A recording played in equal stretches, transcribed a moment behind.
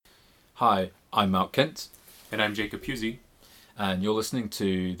Hi, I'm Mark Kent, And I'm Jacob Pusey. and you're listening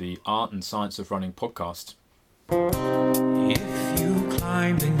to the Art and Science of Running podcast. If you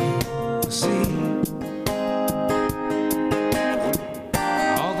climb, then you will see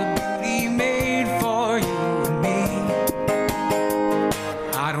all the beauty made for you and me.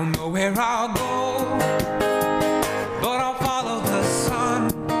 I don't know where I'll go, but I'll follow the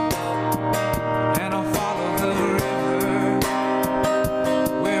sun and I'll follow the river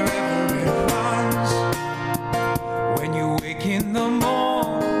wherever it runs. When you wake in the morning,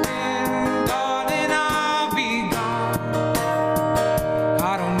 darling, I'll be gone.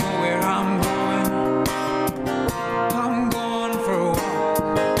 I don't know where I'm going. I'm going for a walk.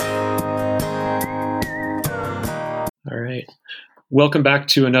 All right. Welcome back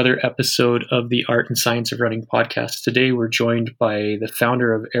to another episode of the Art and Science of Running podcast. Today we're joined by the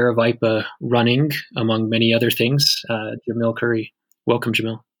founder of Aravaipa Running, among many other things, Jamil Coury. Welcome,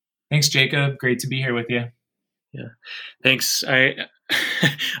 Jamil. Thanks, Jacob. Great to be here with you. Yeah, thanks. I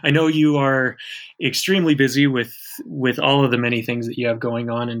know you are extremely busy with all of the many things that you have going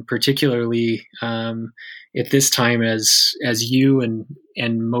on, and particularly at this time as you and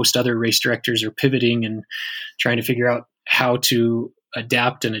most other race directors are pivoting and trying to figure out how to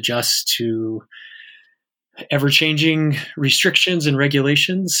adapt and adjust to ever-changing restrictions and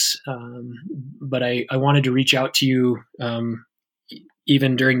regulations. But I wanted to reach out to you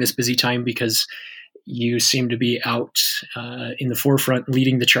even during this busy time because you seem to be out in the forefront,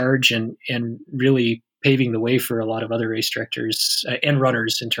 leading the charge and really paving the way for a lot of other race directors and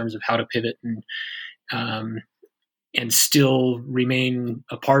runners in terms of how to pivot and still remain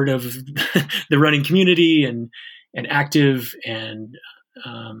a part of the running community and active. And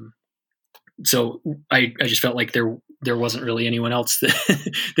so I just felt like there wasn't really anyone else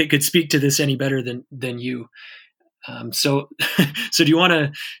that could speak to this any better than you. So do you want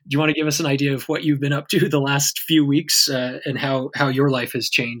to give us an idea of what you've been up to the last few weeks and how your life has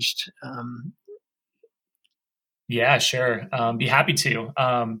changed? Yeah, sure. Be happy to.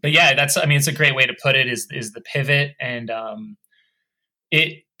 But yeah, it's a great way to put it is the pivot. And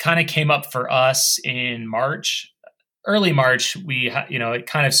it kind of came up for us in March, early March. It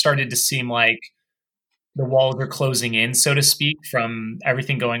kind of started to seem like the walls are closing in, so to speak, from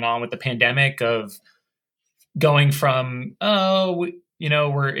everything going on with the pandemic, of going from,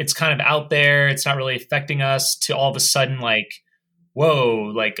 it's kind of out there, it's not really affecting us, to all of a sudden, like,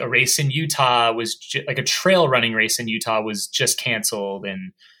 whoa, like a race in Utah like a trail running race in Utah was just canceled.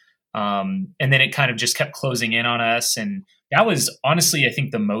 And then it kind of just kept closing in on us. And that was honestly, I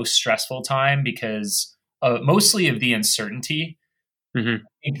think, the most stressful time because mostly of the uncertainty. Mm-hmm.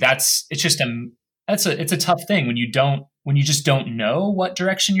 I think it's a tough thing when you just don't know what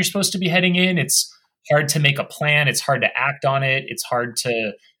direction you're supposed to be heading in. It's hard to make a plan. It's hard to act on it. It's hard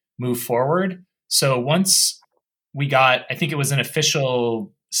to move forward. So once we got, I think it was an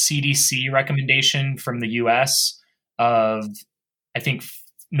official CDC recommendation from the US of, I think,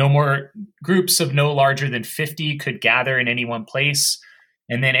 no more groups of no larger than 50 could gather in any one place.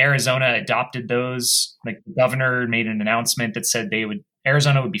 And then Arizona adopted those. Like, the governor made an announcement that said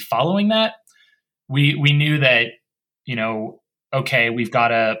Arizona would be following that. We knew that, okay, we've got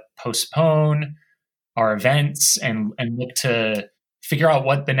to postpone our events and look to figure out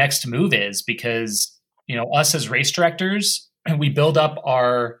what the next move is, because, us as race directors, we build up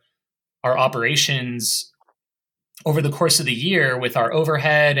our operations over the course of the year with our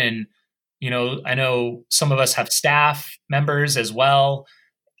overhead. And, I know some of us have staff members as well,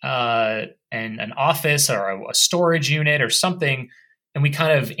 and an office or a storage unit or something. And we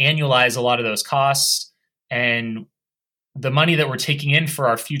kind of annualize a lot of those costs, and the money that we're taking in for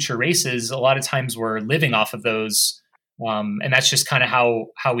our future races, a lot of times we're living off of those. And that's just kind of how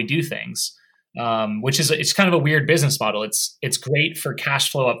we do things, it's kind of a weird business model. It's great for cash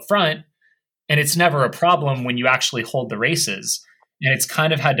flow up front, and it's never a problem when you actually hold the races. And it's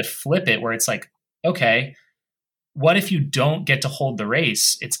kind of had to flip it where it's like, okay, what if you don't get to hold the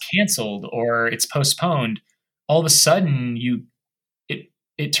race? It's canceled or it's postponed. All of a sudden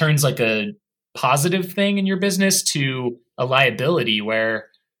it turns like a positive thing in your business to a liability, where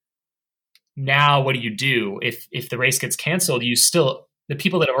now what do? If the race gets canceled, the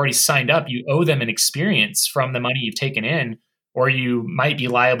people that have already signed up, you owe them an experience from the money you've taken in, or you might be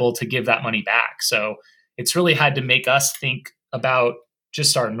liable to give that money back. So it's really had to make us think about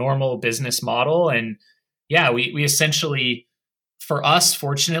just our normal business model. And yeah, we essentially, for us,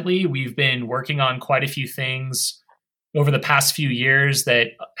 fortunately, we've been working on quite a few things over the past few years that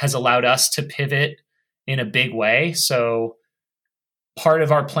has allowed us to pivot in a big way. So part of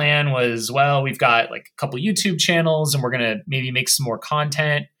our plan was, we've got like a couple YouTube channels and we're going to maybe make some more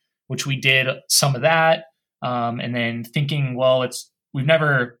content. which we did some of that. And then thinking, well, we've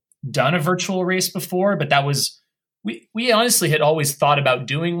never done a virtual race before, but that was, we honestly had always thought about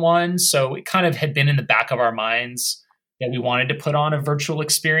doing one. So it kind of had been in the back of our minds that we wanted to put on a virtual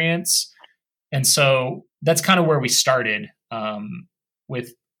experience. And so that's kind of where we started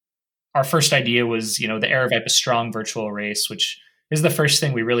with our first idea was, the Aravaipa Strong virtual race, which is the first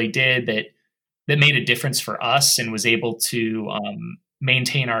thing we really did that made a difference for us and was able to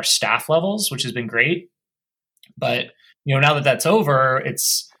maintain our staff levels, which has been great. But, now that that's over,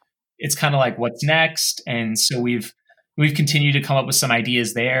 it's kind of like, what's next? And so we've continued to come up with some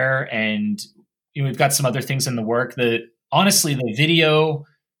ideas there, and we've got some other things in the work. Honestly, the video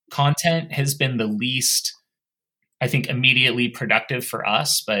content has been the least, I think, immediately productive for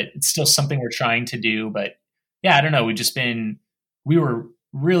us, but it's still something we're trying to do. But yeah, I don't know. We were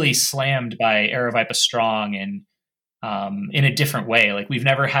really slammed by Aravaipa Strong and in a different way. Like, we've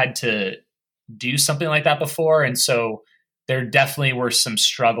never had to do something like that before. And so there definitely were some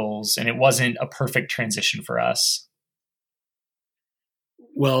struggles, and it wasn't a perfect transition for us.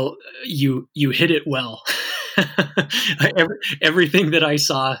 Well, you hit it well. Everything that I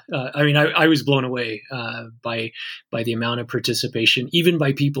saw, I was blown away by the amount of participation, even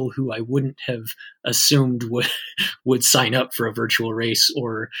by people who I wouldn't have assumed would sign up for a virtual race,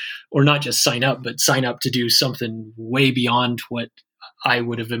 or not just sign up, but sign up to do something way beyond what I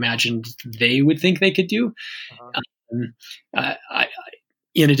would have imagined they would think they could do.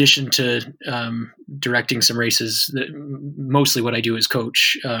 In addition to directing some races, mostly what I do is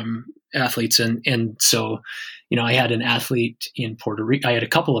coach athletes. And so, I had an athlete in Puerto Rico. I had a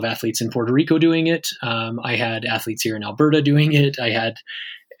couple of athletes in Puerto Rico doing it. I had athletes here in Alberta doing it. I had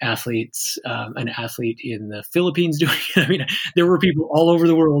an athlete in the Philippines doing it. There were people all over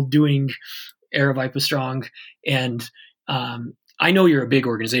the world doing Aravaipa Strong. And I know you're a big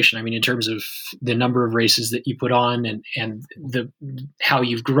organization. In terms of the number of races that you put on, and how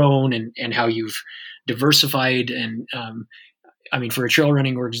you've grown and how you've diversified. And for a trail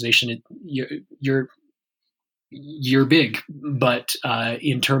running organization, you're big. But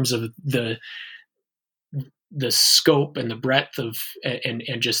in terms of the scope and the breadth of and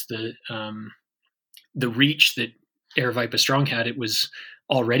just the reach that Aravaipa Strong had, it was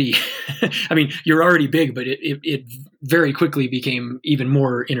already, you're already big, but it very quickly became even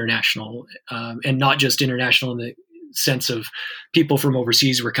more international, and not just international in the sense of people from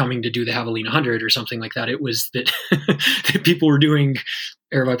overseas were coming to do the Javelina 100 or something like that. It was that, that people were doing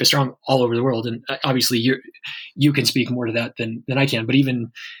Aravaipa Strong all over the world. And obviously you can speak more to that than I can, but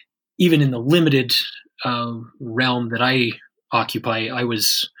even in the limited realm that I occupy, it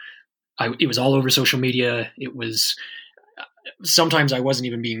was all over social media. It was, sometimes I wasn't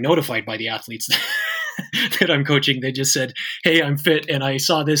even being notified by the athletes that I'm coaching. They just said, "Hey, I'm fit, and I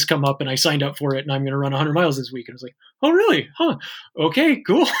saw this come up, and I signed up for it, and I'm going to run 100 miles this week." And I was like, "Oh, really? Huh? Okay,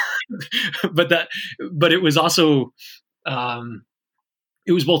 cool." but it was also,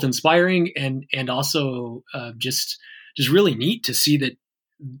 it was both inspiring and also just really neat to see that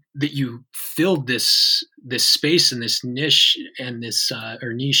you filled this space and this niche and this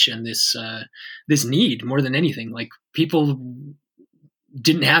this need more than anything. Like, people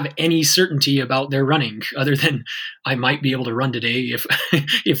didn't have any certainty about their running other than, I might be able to run today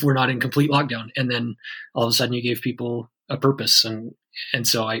if we're not in complete lockdown. And then all of a sudden you gave people a purpose. And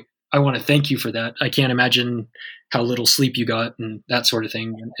so I want to thank you for that. I can't imagine how little sleep you got and that sort of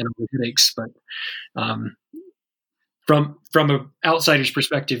thing, and all the headaches, but from an outsider's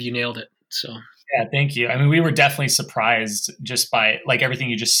perspective, you nailed it. So yeah, thank you. We were definitely surprised just by everything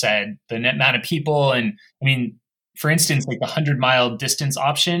you just said, the amount of people. And for instance, the 100-mile distance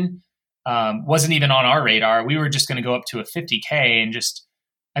option wasn't even on our radar. We were just going to go up to a 50K, and just,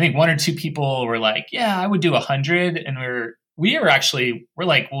 I think one or two people were like, "Yeah, I would do 100." And we're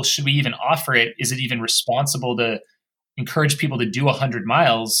like, "Well, should we even offer it? Is it even responsible to encourage people to do 100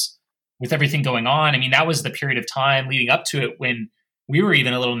 miles with everything going on?" That was the period of time leading up to it when we were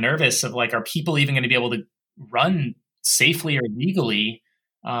even a little nervous of are people even going to be able to run safely or legally?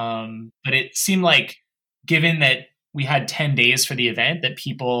 But it seemed like, given that we had 10 days for the event, that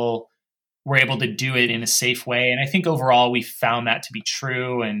people were able to do it in a safe way. And I think overall we found that to be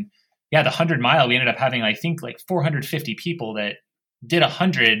true. And yeah, the 100-mile, we ended up having, I think, 450 people that did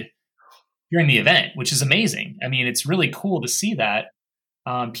 100 during the event, which is amazing. It's really cool to see that.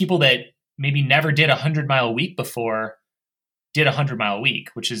 People that maybe never did a 100-mile week before did a 100-mile week,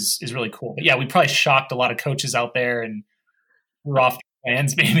 which is really cool. But yeah, we probably shocked a lot of coaches out there, and we're off the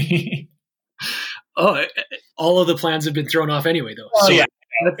plans maybe. Oh, all of the plans have been thrown off anyway, though. Oh, so, yeah.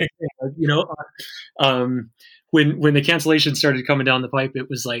 when the cancellations started coming down the pipe, it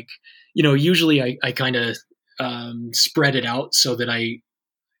was like, usually I kind of spread it out so that I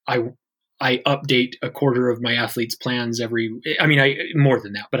update a quarter of my athletes' plans more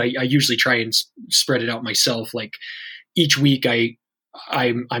than that, but I usually try and spread it out myself. Like each week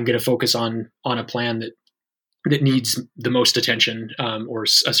I'm going to focus on a plan that needs the most attention, or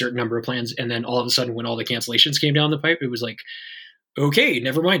a certain number of plans. And then all of a sudden, when all the cancellations came down the pipe, it was like, okay,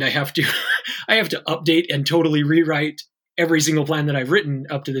 never mind. I have to update and totally rewrite every single plan that I've written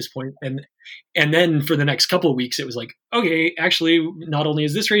up to this point. And then for the next couple of weeks, it was like, okay, actually, not only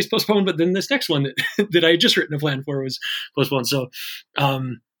is this race postponed, but then this next one that I had just written a plan for was postponed. So,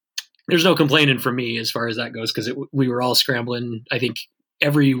 there's no complaining from me as far as that goes, because we were all scrambling. I think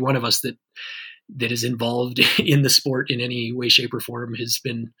every one of us that is involved in the sport in any way, shape, or form has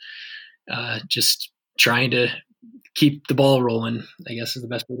been just trying to keep the ball rolling, I guess is the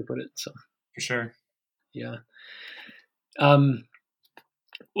best way to put it. So for sure. Yeah.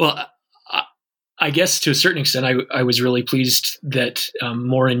 Well, I guess to a certain extent, I was really pleased that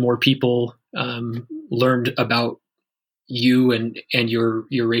more and more people learned about you and your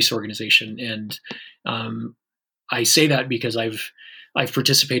race organization. And I say that because I've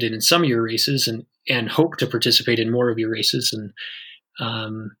participated in some of your races and hope to participate in more of your races.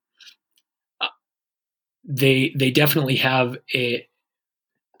 And they definitely have a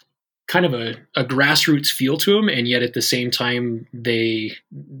kind of a grassroots feel to them. And yet at the same time,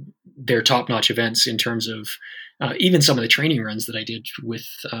 they're top-notch events in terms of even some of the training runs that I did with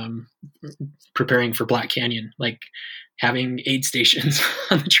preparing for Black Canyon, like having aid stations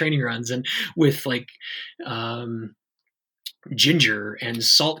on the training runs, and with like ginger and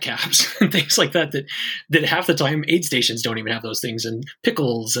salt caps and things like that half the time aid stations don't even have those things, and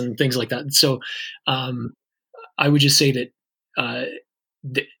pickles and things like that. So I would just say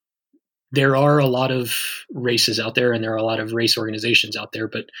that there are a lot of races out there, and there are a lot of race organizations out there,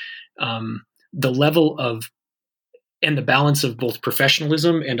 but the level of and the balance of both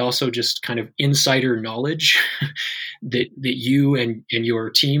professionalism and also just kind of insider knowledge that you and your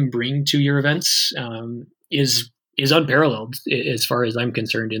team bring to your events is unparalleled as far as I'm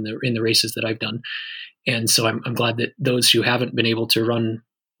concerned in the races that I've done. And so I'm glad that those who haven't been able to run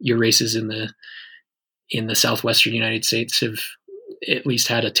your races in the Southwestern United States have at least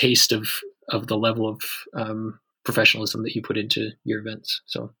had a taste of the level of professionalism that you put into your events.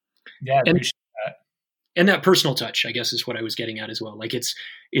 So yeah, I appreciate that. And that personal touch, I guess, is what I was getting at as well. Like it's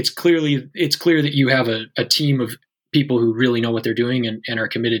clear that you have a team of people who really know what they're doing and are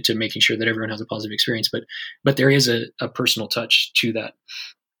committed to making sure that everyone has a positive experience. But there is a personal touch to that.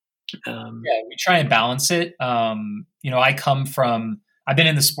 Yeah, we try and balance it. I've been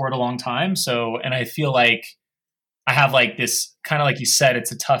in the sport a long time. And I feel like I have like this kind of, like you said,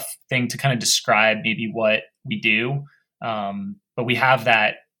 it's a tough thing to kind of describe maybe what we do. But we have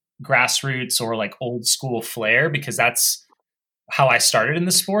that grassroots or like old school flair, because that's how I started in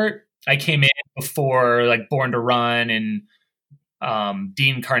the sport. I came in before like Born to Run and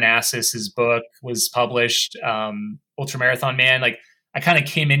Dean Karnassis's book was published, Ultramarathon Man. Like I kind of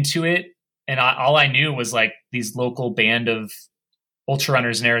came into it, and all I knew was like these local band of ultra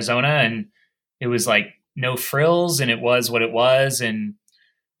runners in Arizona, and it was like no frills, and it was what it was. And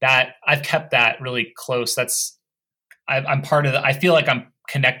that I've kept that really close. I'm part of I feel like I'm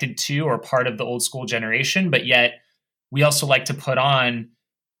connected to or part of the old school generation, but yet we also like to put on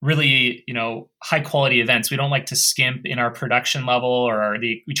really, high quality events. We don't like to skimp in our production level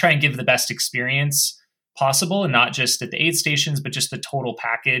we try and give the best experience possible, and not just at the aid stations, but just the total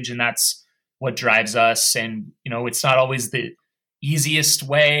package. And that's what drives us. And, it's not always the easiest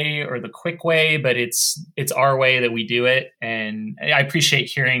way or the quick way, but it's our way that we do it. And I appreciate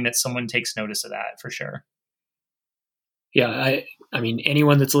hearing that someone takes notice of that, for sure. Yeah, I mean,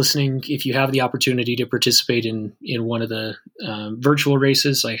 anyone that's listening, if you have the opportunity to participate in one of the virtual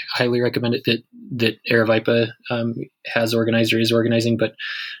races, I highly recommend it that Aravaipa has organized or is organizing. But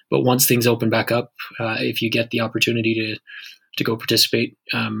once things open back up, if you get the opportunity to go participate,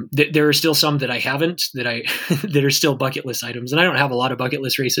 there are still some that I haven't that are still bucket list items, and I don't have a lot of bucket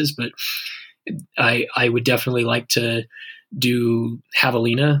list races, but I would definitely like to do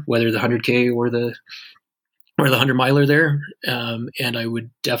Javelina, whether the 100K or the 100 miler there. And I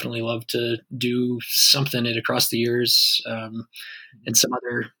would definitely love to do something at Across the Years, and some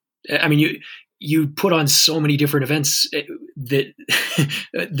other, I mean, you put on so many different events that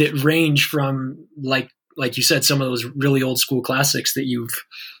range from like you said, some of those really old school classics that you've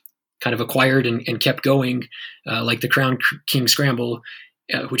kind of acquired and kept going, like the Crown King Scramble,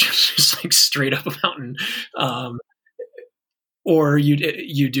 which is just like straight up a mountain. Or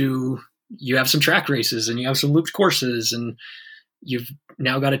you do, you have some track races and you have some looped courses, and you've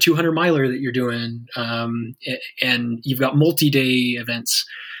now got a 200 miler that you're doing, and you've got multi-day events.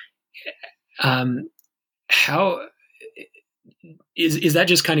 How is that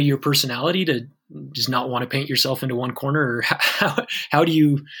just kind of your personality to just not want to paint yourself into one corner, or how do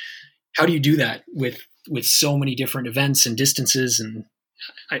you do that with so many different events and distances, and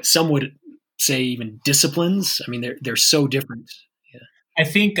some would say even disciplines? I mean, they're so different. Yeah. I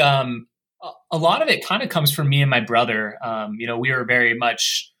think a lot of it kind of comes from me and my brother. We were very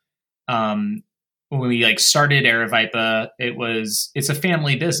much when we like started Aravaipa, it's a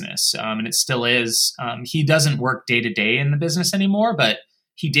family business, and it still is. He doesn't work day to day in the business anymore, but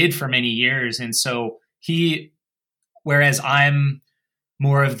he did for many years. And so whereas I'm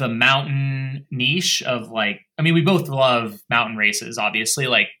more of the mountain niche of we both love mountain races, obviously.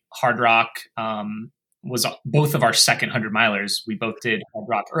 Like Hard Rock was both of our second 100 milers. We both did Hard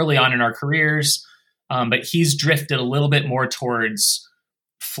Rock early on in our careers, but he's drifted a little bit more towards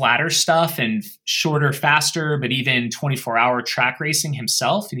flatter stuff and shorter, faster, but even 24-hour track racing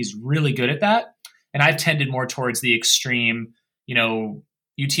himself. And he's really good at that. And I've tended more towards the extreme,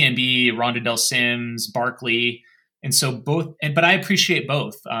 UTMB, Ronda Del Sims, Barkley. And so but I appreciate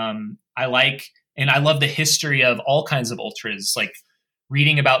both. I love the history of all kinds of ultras, like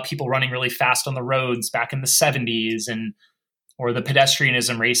reading about people running really fast on the roads back in the 70s or the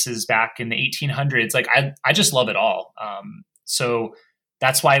pedestrianism races back in the 1800s. Like I just love it all. So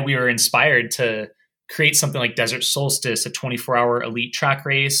that's why we were inspired to create something like Desert Solstice, a 24-hour elite track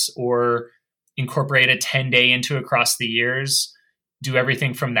race, or incorporate a 10-day into across the years, do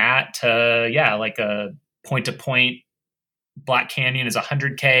everything from that to, like a point-to-point. Black Canyon is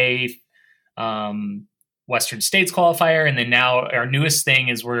 100K, Western States qualifier. And then now our newest thing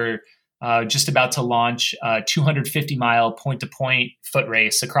is we're just about to launch a 250-mile point-to-point foot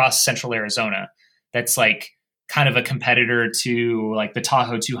race across central Arizona. That's like kind of a competitor to like the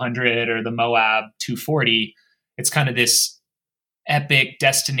Tahoe 200 or the Moab 240. It's kind of this epic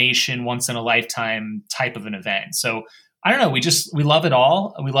destination, once in a lifetime type of an event. So I don't know. We love it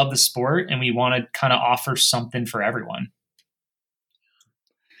all. We love the sport, and we want to kind of offer something for everyone.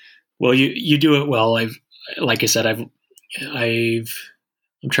 Well, you do it well. Like I said, I'm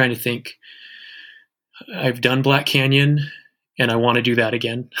trying to think. I've done Black Canyon, and I want to do that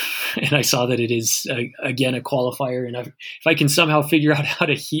again. And I saw that it is again a qualifier. And if I can somehow figure out how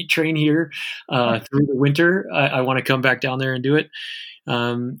to heat train here through the winter, I want to come back down there and do it.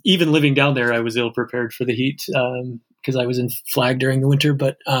 Even living down there, I was ill prepared for the heat because I was in Flag during the winter.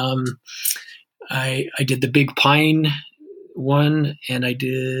 But I did the Big Pine one, and I've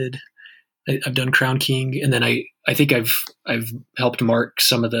done Crown King, and then I think I've helped mark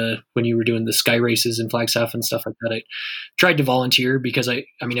some of when you were doing the sky races in Flagstaff and stuff like that. I tried to volunteer because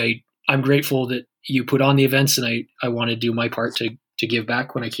I'm grateful that you put on the events, and I want to do my part to give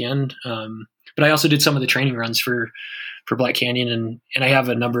back when I can. But I also did some of the training runs for Black Canyon, and I have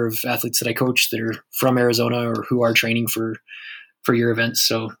a number of athletes that I coach that are from Arizona or who are training for your events.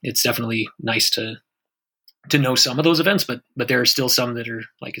 So it's definitely nice to know some of those events, but there are still some that are,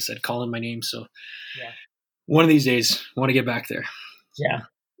 like I said, calling my name. So one of these days I want to get back there. Yeah.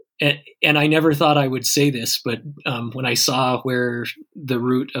 And I never thought I would say this, but when I saw where the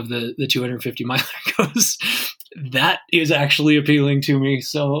route of the 250 miler goes, that is actually appealing to me.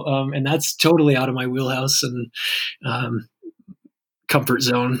 So, and that's totally out of my wheelhouse and comfort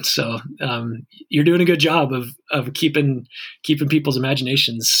zone. So you're doing a good job of keeping people's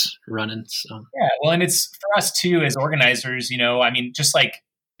imaginations running. So yeah, well, and it's for us too as organizers. Just like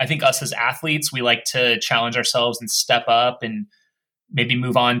I think us as athletes, we like to challenge ourselves and step up and maybe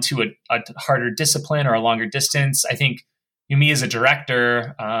move on to a harder discipline or a longer distance. I think me as a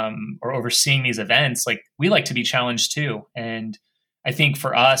director or overseeing these events, like we like to be challenged too. And I think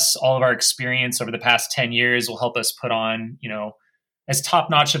for us, all of our experience over the past 10 years will help us put on, as top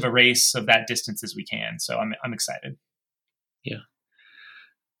notch of a race of that distance as we can. So I'm excited. Yeah.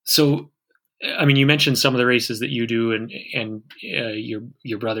 So, you mentioned some of the races that you do and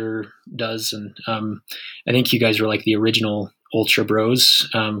your brother does. And I think you guys were like the original Ultra Bros,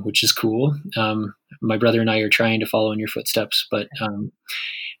 which is cool. My brother and I are trying to follow in your footsteps, but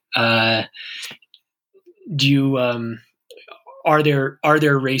do you, are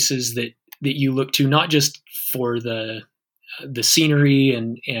there races that you look to, not just for the scenery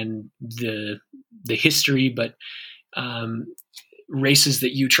and the history, but races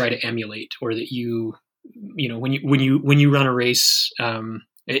that you try to emulate, or that when you run a race,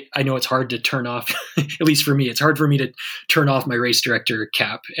 I know it's hard to turn off, at least for me, it's hard for me to turn off my race director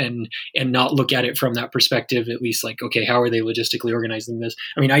cap and not look at it from that perspective, at least like, okay, how are they logistically organizing this?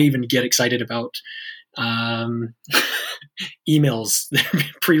 I mean, I even get excited about emails,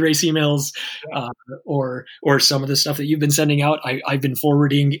 pre-race emails, or some of the stuff that you've been sending out. I've been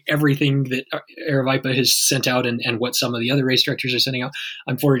forwarding everything that Aravaipa has sent out and what some of the other race directors are sending out.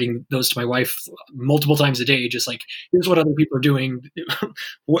 I'm forwarding those to my wife multiple times a day, just like, here's what other people are doing.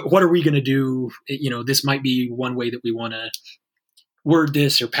 What are we going to do? This might be one way that we want to word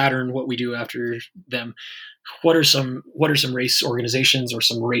this or pattern what we do after them. What are some race organizations or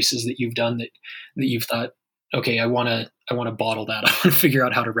some races that you've done that you've thought, okay, I want to bottle that. I want to figure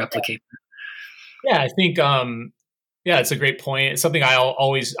out how to replicate that. Yeah, I think it's a great point. It's something I've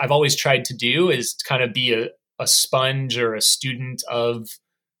always tried to do, is to kind of be a sponge or a student of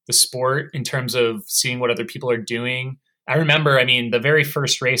the sport in terms of seeing what other people are doing. I remember, the very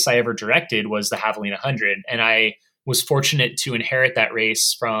first race I ever directed was the Javelina 100, and I was fortunate to inherit that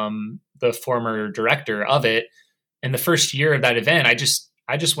race from the former director of it. And the first year of that event, I just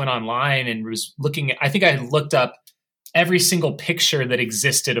went online and was looking. I think I looked up every single picture that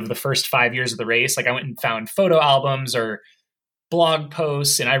existed of the first 5 years of the race. Like, I went and found photo albums or blog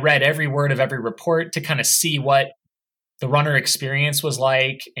posts, and I read every word of every report to kind of see what the runner experience was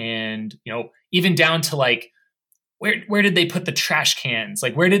like. And, even down to like, where did they put the trash cans?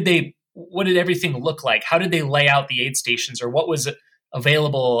 Like, what did everything look like? How did they lay out the aid stations, or what was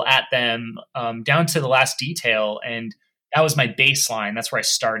available at them, down to the last detail? And that was my baseline. That's where I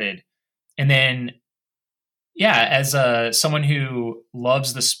started. And then, as someone who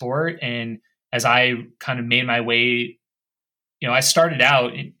loves the sport, and as I kind of made my way, I started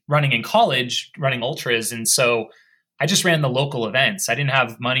out running in college, running ultras. And so I just ran the local events. I didn't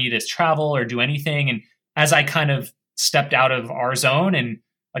have money to travel or do anything. And as I kind of stepped out of our zone, and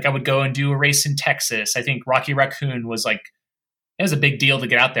like, I would go and do a race in Texas. I think Rocky Raccoon was like, it was a big deal to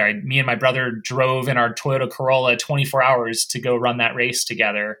get out there. Me and my brother drove in our Toyota Corolla 24 hours to go run that race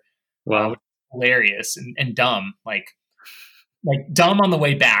together. Wow. Hilarious and dumb, like dumb on the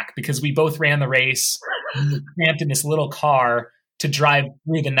way back, because we both ran the race, cramped in this little car to drive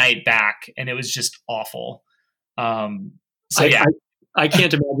through the night back. And it was just awful. I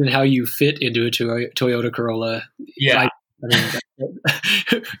can't imagine how you fit into a Toyota Corolla. Yeah.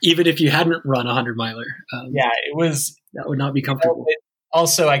 Even if you hadn't run 100-miler. It was, that would not be comfortable.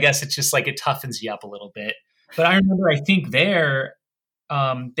 Also, I guess it's just like, it toughens you up a little bit. But I remember, I think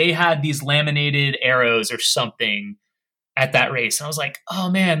they had these laminated arrows or something at that race. And I was like, oh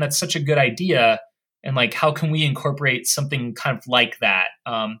man, that's such a good idea. And like, how can we incorporate something kind of like that?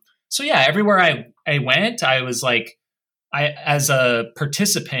 Everywhere I went, I was like, as a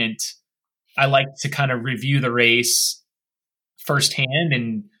participant, I like to kind of review the race firsthand.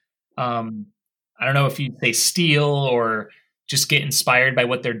 And I don't know if you'd say steal or just get inspired by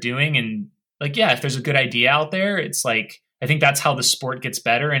what they're doing. And like, if there's a good idea out there, it's like, I think that's how the sport gets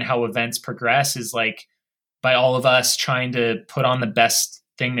better and how events progress, is like by all of us trying to put on the best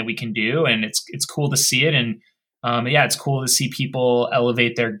thing that we can do. And it's cool to see it. And it's cool to see people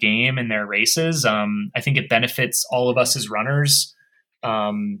elevate their game and their races. I think it benefits all of us as runners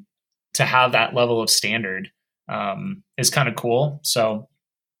to have that level of standard. Is kind of cool. So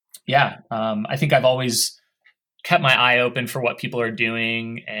I think I've always kept my eye open for what people are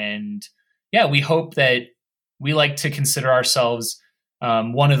doing. And we hope that we like to consider ourselves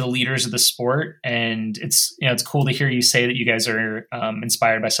one of the leaders of the sport. And it's cool to hear you say that you guys are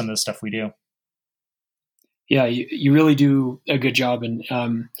inspired by some of the stuff we do. Yeah, you really do a good job. And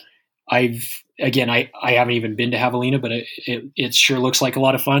I haven't even been to Javelina, but it sure looks like a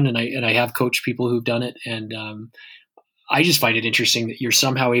lot of fun. And I have coached people who've done it. And I just find it interesting that you're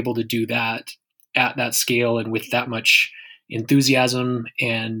somehow able to do that at that scale and with that much enthusiasm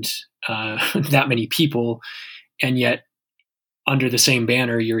and that many people. And yet under the same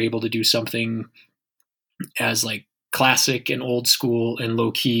banner, you're able to do something as like classic and old school and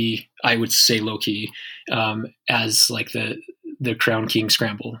low key, I would say low key, as like the Crown King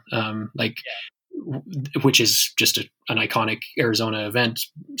Scramble, which is just an iconic Arizona event,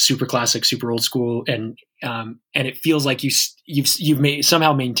 super classic, super old school. And it feels like you've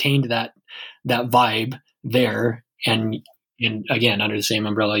somehow maintained that vibe there. And again, under the same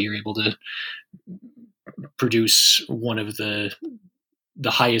umbrella, you're able to produce one of the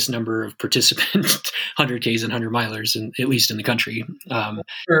highest number of participant 100Ks and 100-milers, at least in the country.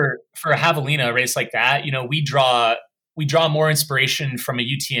 For a Javelina race like that, we draw more inspiration from a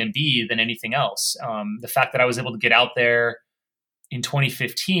UTMB than anything else. The fact that I was able to get out there in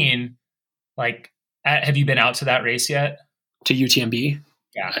 2015, like, have you been out to that race yet? To UTMB?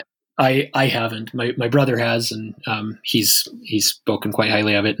 Yeah. I haven't. My brother has, and he's spoken quite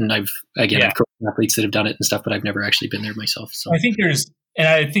highly of it. And I've coached athletes that have done it and stuff, but I've never actually been there myself. So I think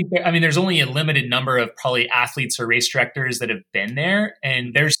there's only a limited number of probably athletes or race directors that have been there,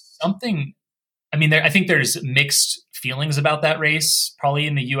 and there's something. I mean, I think there's mixed feelings about that race, probably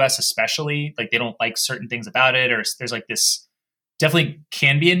in the U.S. especially. Like they don't like certain things about it, or there's like this definitely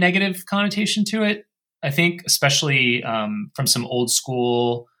can be a negative connotation to it. I think, especially from some old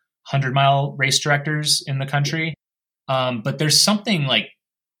school 100-mile race directors in the country. But there's something like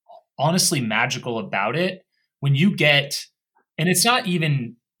honestly magical about it when you get, and it's not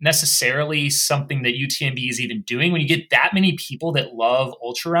even necessarily something that UTMB is even doing, when you get that many people that love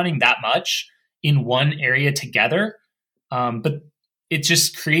ultra running that much in one area together. But it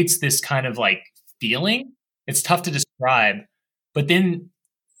just creates this kind of like feeling. It's tough to describe, but then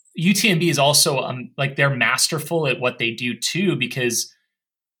UTMB is also like they're masterful at what they do too, because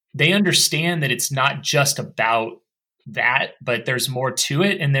they understand that it's not just about that, but there's more to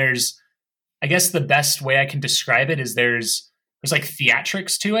it. And there's, I guess the best way I can describe it is there's like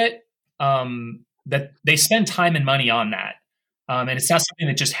theatrics to it, that they spend time and money on that. And it's not something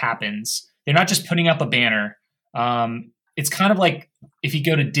that just happens. They're not just putting up a banner. It's kind of like if you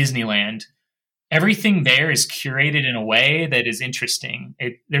go to Disneyland, everything there is curated in a way that is interesting.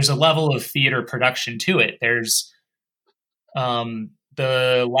 There's a level of theater production to it. There's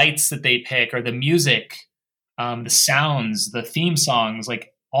the lights that they pick, or the music, the sounds, the theme songs,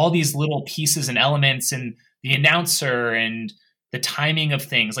 like all these little pieces and elements, and the announcer and the timing of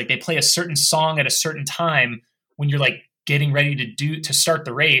things. Like they play a certain song at a certain time when you're like getting ready to start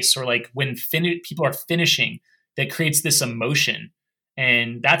the race, or like when people are finishing, that creates this emotion.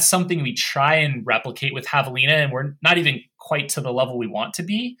 And that's something we try and replicate with Javelina, and we're not even quite to the level we want to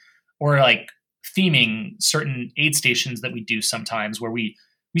be, or like theming certain aid stations that we do sometimes, where we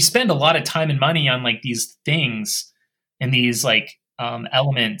spend a lot of time and money on like these things and these like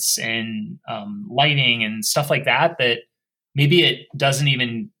elements and lighting and stuff like that, that maybe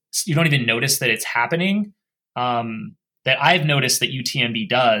you don't even notice that it's happening, that I've noticed that UTMB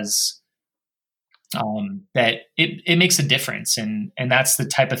does, that it makes a difference. And that's the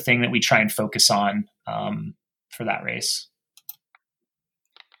type of thing that we try and focus on for that race.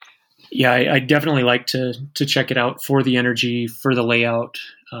 Yeah, I definitely like to check it out for the energy, for the layout.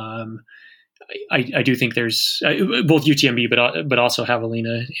 I do think there's both UTMB, but also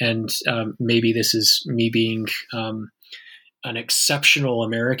Javelina, and maybe this is me being an exceptional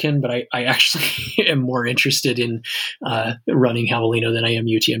American, but I actually am more interested in running Javelina than I am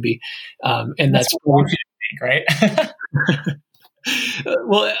UTMB, and that's right.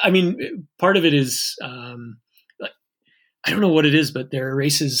 Well, I mean, part of it is. I don't know what it is, but there are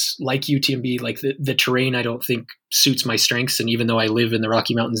races like UTMB, like the terrain I don't think suits my strengths. And even though I live in the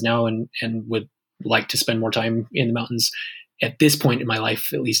Rocky Mountains now and would like to spend more time in the mountains, at this point in my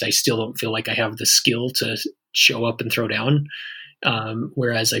life, at least, I still don't feel like I have the skill to show up and throw down.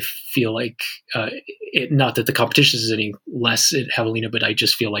 Whereas I feel like, not that the competition is any less at Javelina, but I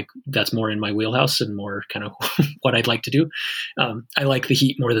just feel like that's more in my wheelhouse and more kind of what I'd like to do. I like the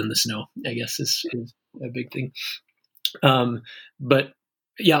heat more than the snow, I guess is a big thing. But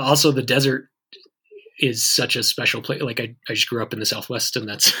yeah, also the desert is such a special place. Like I just grew up in the Southwest, and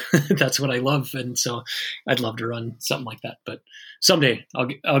that's what I love. And so I'd love to run something like that, but someday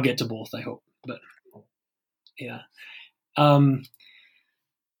I'll get to both, I hope. But yeah.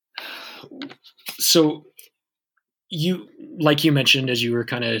 So like you mentioned, as you were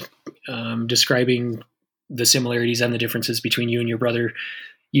kind of, describing the similarities and the differences between you and your brother,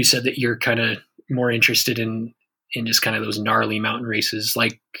 you said that you're kind of more interested in just kind of those gnarly mountain races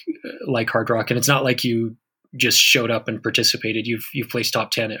like Hard Rock. And it's not like you just showed up and participated. You've placed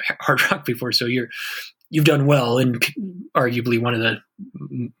top 10 at Hard Rock before. So you've done well in arguably one of the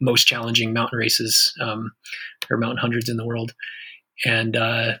most challenging mountain races, or mountain hundreds in the world. And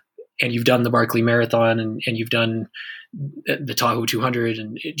you've done the Barkley Marathon, and you've done the Tahoe 200,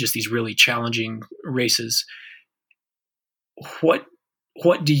 and just these really challenging races. What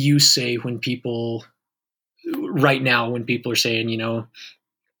do you say when people are saying,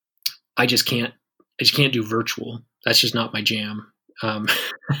 I just can't do virtual. That's just not my jam.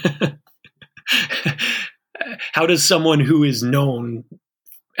 How does someone who is known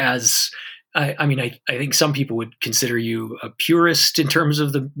as, I think some people would consider you a purist in terms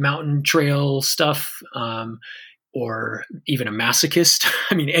of the mountain trail stuff, or even a masochist.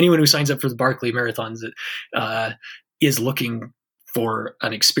 I mean, anyone who signs up for the Barkley Marathons is looking for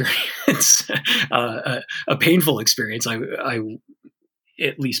an experience, a painful experience, I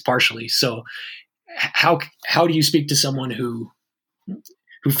at least partially. So how do you speak to someone who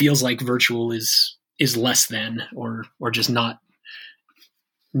feels like virtual is less than, or just not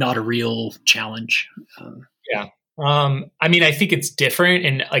a real challenge. Yeah. I mean, I think it's different.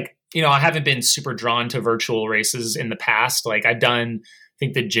 And like, I haven't been super drawn to virtual races in the past. Like I've done, I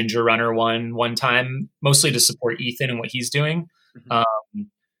think the Ginger Runner one time, mostly to support Ethan and what he's doing. Mm-hmm.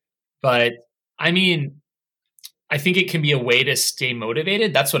 But I mean, I think it can be a way to stay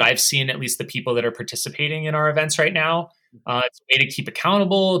motivated. That's what I've seen, at least the people that are participating in our events right now. It's a way to keep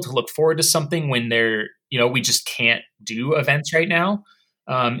accountable, to look forward to something when we just can't do events right now.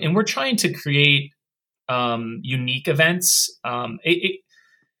 And we're trying to create unique events.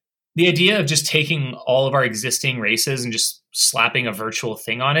 The idea of just taking all of our existing races and just slapping a virtual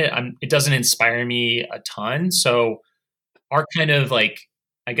thing on it, it doesn't inspire me a ton. So our kind of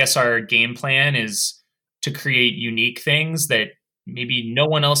I guess our game plan is to create unique things that maybe no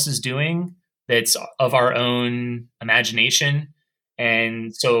one else is doing, that's of our own imagination.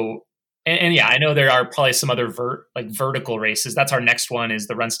 And so, and yeah, I know there are probably some other vertical races. That's our next one, is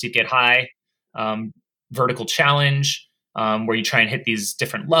the Run Steep Get High vertical challenge, where you try and hit these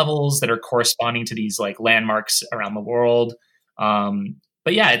different levels that are corresponding to these landmarks around the world.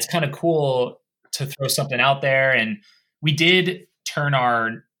 But yeah, it's kind of cool to throw something out there. And we did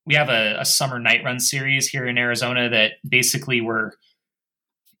we have a summer night run series here in Arizona that basically we're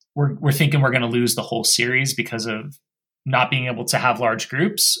thinking we're going to lose the whole series because of not being able to have large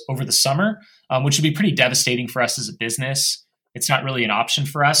groups over the summer, which would be pretty devastating for us as a business. It's not really an option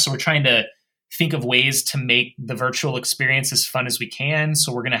for us. So we're trying to think of ways to make the virtual experience as fun as we can.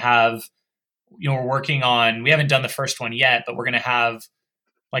 So we're going to have, we're working on, we haven't done the first one yet, but we're going to have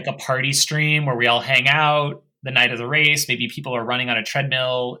a party stream where we all hang out the night of the race. Maybe people are running on a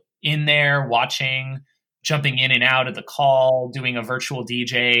treadmill in there, watching, jumping in and out of the call, doing a virtual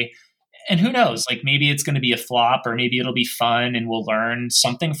DJ. And who knows, maybe it's going to be a flop, or maybe it'll be fun and we'll learn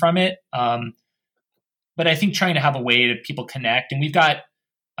something from it. But I think trying to have a way that people connect, and we've got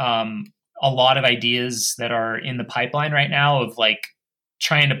a lot of ideas that are in the pipeline right now of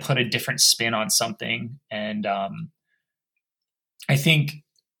trying to put a different spin on something. And I think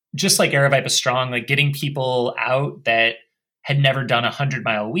just like Aravaipa Strong, getting people out that had never done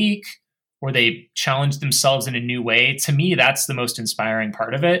 100-mile week, or they challenged themselves in a new way. To me, that's the most inspiring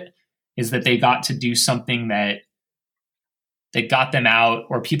part of it, is that they got to do something that got them out,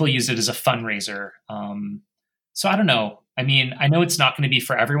 or people use it as a fundraiser. So I don't know. I mean, I know it's not going to be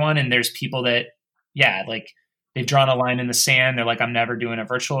for everyone. And there's people that, they've drawn a line in the sand. They're I'm never doing a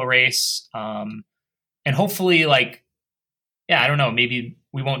virtual race. And hopefully I don't know, maybe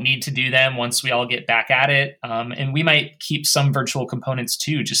we won't need to do them once we all get back at it. And we might keep some virtual components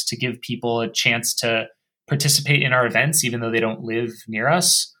too, just to give people a chance to participate in our events, even though they don't live near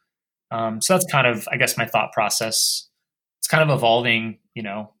us. So that's kind of, I guess, my thought process. It's kind of evolving,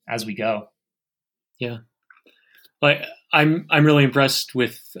 as we go. Yeah. But I'm really impressed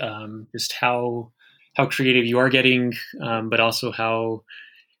with just how creative you are getting, but also how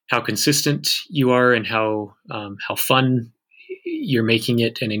consistent you are, and how fun you're making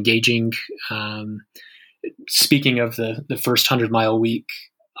it and engaging. Speaking of the first 100-mile week,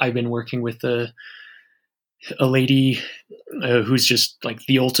 I've been working with a lady who's just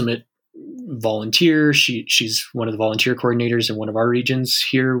the ultimate volunteer. She's one of the volunteer coordinators in one of our regions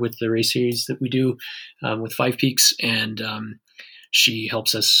here with the race series that we do with Five Peaks. And she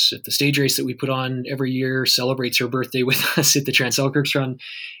helps us at the stage race that we put on every year, celebrates her birthday with us at the Trans Selkirks Run.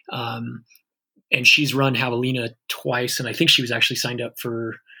 And she's run Javelina twice. And I think she was actually signed up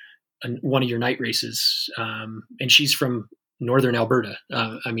for one of your night races. And she's from Northern Alberta.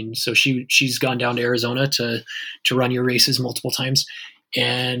 So she's gone down to Arizona to run your races multiple times.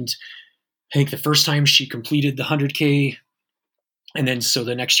 And I think the first time she completed the 100K, and then so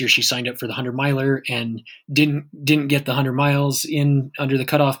the next year she signed up for the 100-miler and didn't get the 100 miles in under the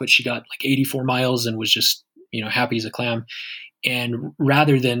cutoff, but she got 84 miles and was just, happy as a clam. And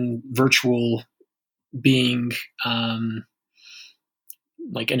rather than virtual being an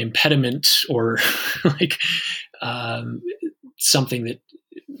impediment, or something that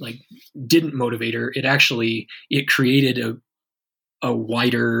didn't motivate her, it created a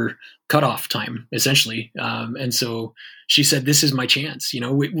wider cutoff time, essentially. And so she said, "This is my chance.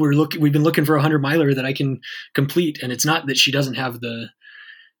 We've been looking for a 100-miler that I can complete." And it's not that she doesn't have the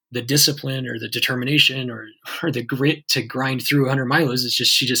discipline or the determination or the grit to grind through 100 milers. It's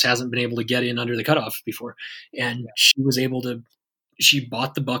just, she just hasn't been able to get in under the cutoff before. And she was able to, she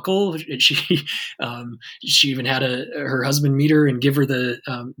bought the buckle. She even had her husband meet her and give her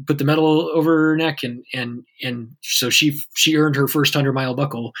put the medal over her neck. And so she earned her first 100-mile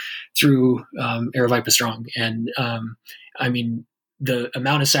buckle through Aravaipa Strong. And, the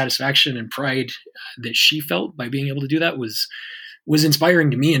amount of satisfaction and pride that she felt by being able to do that was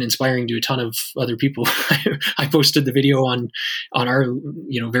inspiring to me and inspiring to a ton of other people. I posted the video on our,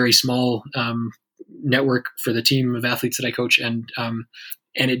 very small network for the team of athletes that I coach, and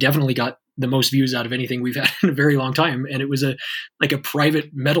it definitely got the most views out of anything we've had in a very long time. And it was a private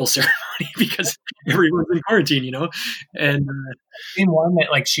medal ceremony because everyone's in quarantine, and same one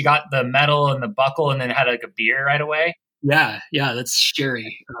that like she got the medal and the buckle and then had like a beer right away. Yeah, that's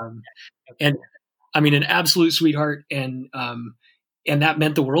Sherry. And I mean, an absolute sweetheart, and that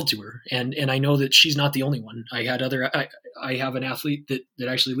meant the world to her. And I know that she's not the only one. I have an athlete that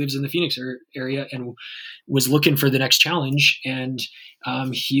actually lives in the Phoenix area and was looking for the next challenge. And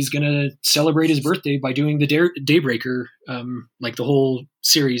he's going to celebrate his birthday by doing the Daybreaker, like the whole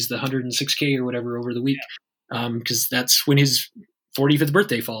series, the 106K or whatever over the week. Cause that's when his 45th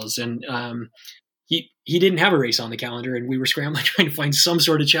birthday falls. And he didn't have a race on the calendar, and we were scrambling trying to find some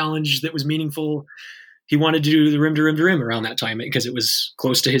sort of challenge that was meaningful. He wanted to do the rim to rim to rim around that time because it was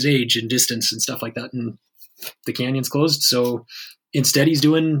close to his age and distance and stuff like that. And the canyon's closed. So instead he's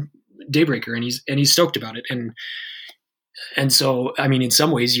doing Daybreaker, and he's stoked about it. And so, I mean, in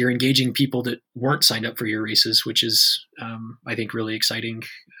some ways you're engaging people that weren't signed up for your races, which is, I think, really exciting.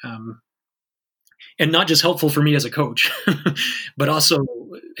 And not just helpful for me as a coach, but also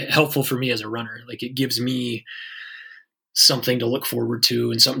helpful for me as a runner. Like, it gives me something to look forward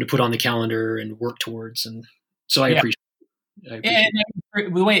to and something to put on the calendar and work towards. And so I appreciate it.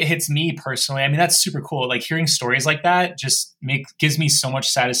 And the way it hits me personally, I mean, that's super cool. Like, hearing stories like that just gives me so much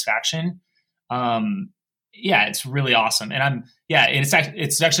satisfaction. It's really awesome. And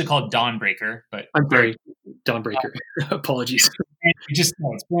it's actually called Dawnbreaker, but I'm sorry, Dawnbreaker. Apologies. It's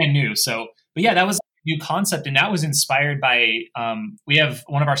brand new. So, but yeah, that was a new concept, and that was inspired by, we have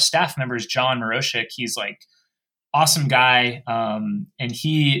one of our staff members, John Moroshik. He's like awesome guy. And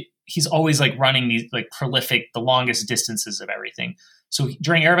he's always like running these like prolific, the longest distances of everything. So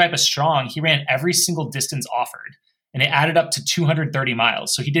during Aravaipa Strong, he ran every single distance offered, and it added up to 230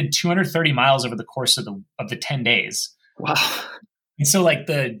 miles. So he did 230 miles over the course of the 10 days. Wow. And so like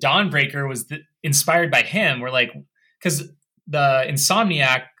the Dawnbreaker was inspired by him. We're like, because the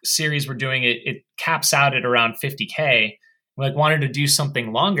Insomniac series we're doing, it caps out at around 50K. We like wanted to do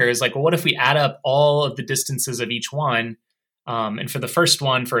something longer. Is like, well, what if we add up all of the distances of each one? And for the first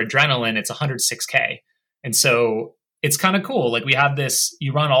one, for adrenaline, it's 106K. And so it's kind of cool. Like, we have this,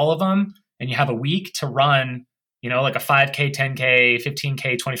 you run all of them, and you have a week to run, like a 5K, 10K,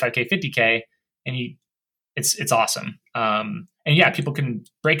 15K, 25K, 50K. And it's awesome. And yeah, people can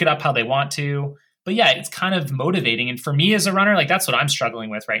break it up how they want to, but yeah, it's kind of motivating. And for me as a runner, like, that's what I'm struggling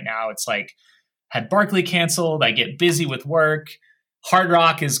with right now. It's like, had Barkley canceled, I get busy with work. Hard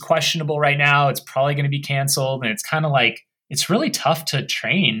Rock is questionable right now. It's probably going to be canceled. And it's kind of like, it's really tough to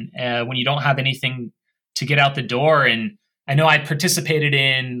train when you don't have anything to get out the door. And I know I participated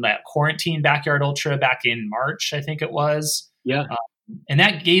in that quarantine backyard ultra back in March, I think it was. Yeah. And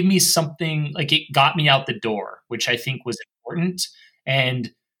that gave me something, like, it got me out the door, which I think was important.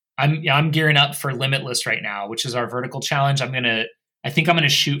 And I'm gearing up for Limitless right now, which is our vertical challenge. I think I'm going to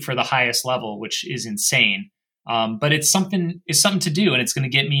shoot for the highest level, which is insane. But it's something to do, and it's going to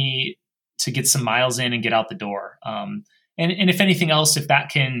get me to get some miles in and get out the door. And if anything else, if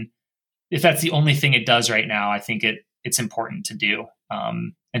that's the only thing it does right now, I think it's important to do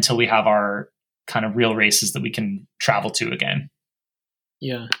until we have our kind of real races that we can travel to again.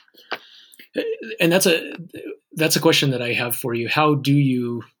 Yeah. And that's a question that I have for you. How do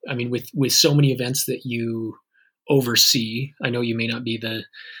you, I mean, with so many events that you oversee, I know you may not be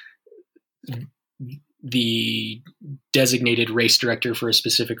the designated race director for a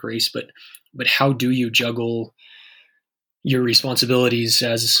specific race, but how do you juggle your responsibilities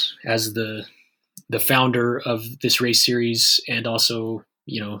as the founder of this race series, and also,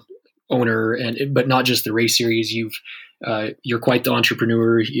 owner, but not just the race series. You're quite the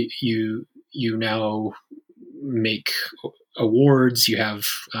entrepreneur. You now make awards. You have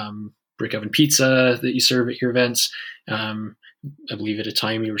Brick Oven Pizza that you serve at your events. I believe at a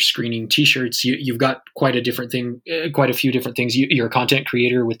time you were screening T-shirts. You've got quite a few different things. You're a content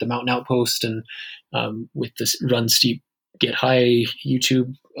creator with the Mountain Outpost and with this Run Steep Get High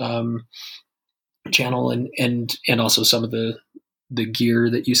YouTube channel, and also some of the gear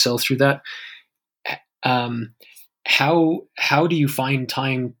that you sell through that. How do you find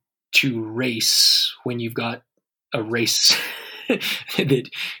time to race when you've got a race that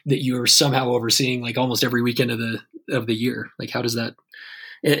you're somehow overseeing, like almost every weekend of the year? Like, how does that,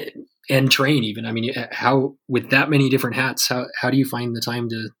 and train even? I mean, how, with that many different hats, how do you find the time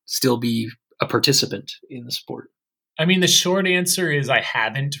to still be a participant in the sport? I mean, the short answer is I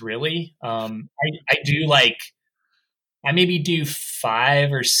haven't really. I do like, I maybe do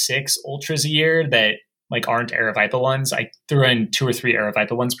 5 or 6 ultras a year that like aren't Aravaipa ones. I threw in 2 or 3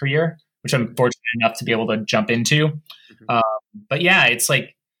 Aravaipa ones per year, which I'm fortunate enough to be able to jump into. Um, but yeah, it's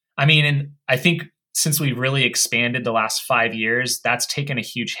like, I mean, and I think since we've really expanded the last 5 years, that's taken a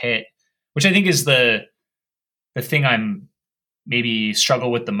huge hit, which I think is the thing I'm maybe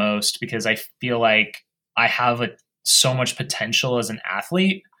struggle with the most, because I feel like I have so much potential as an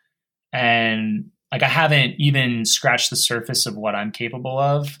athlete, and like I haven't even scratched the surface of what I'm capable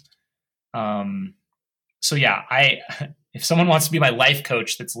of. So yeah, if someone wants to be my life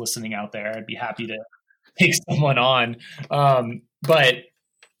coach that's listening out there, I'd be happy to take someone on. But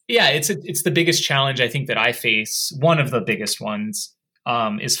yeah, it's the biggest challenge I think that I face. One of the biggest ones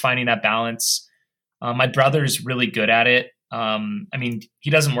is finding that balance. My brother's really good at it. I mean, he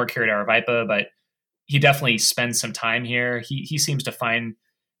doesn't work here at Aravaipa, but he definitely spends some time here. He seems to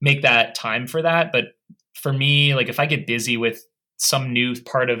make that time for that. But for me, like if I get busy with some new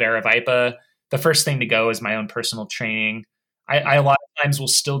part of Aravaipa, the first thing to go is my own personal training. I a lot of times will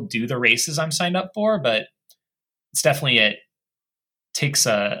still do the races I'm signed up for, but it's definitely takes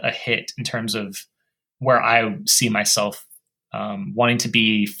a hit in terms of where I see myself wanting to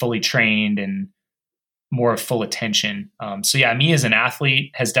be fully trained and more full attention. So yeah, me as an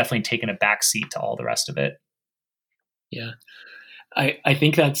athlete has definitely taken a backseat to all the rest of it. Yeah. I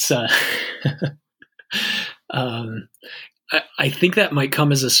think that's, I think that might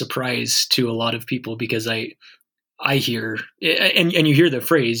come as a surprise to a lot of people, because I hear, and you hear the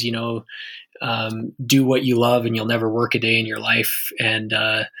phrase, do what you love and you'll never work a day in your life. And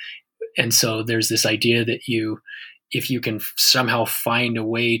so there's this idea that if you can somehow find a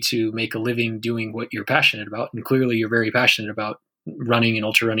way to make a living doing what you're passionate about, and clearly you're very passionate about running and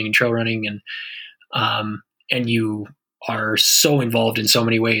ultra running and trail running, and you are so involved in so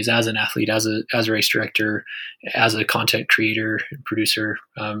many ways as an athlete, as a race director, as a content creator and producer.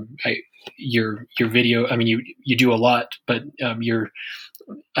 Your video, I mean, you do a lot, but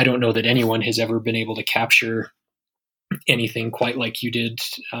I don't know that anyone has ever been able to capture anything quite like you did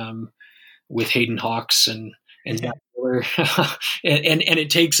with Hayden Hawks and Zach Miller. and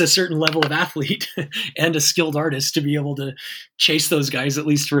it takes a certain level of athlete and a skilled artist to be able to chase those guys, at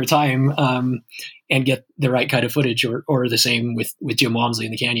least for a time, and get the right kind of footage, or the same with Jim Walmsley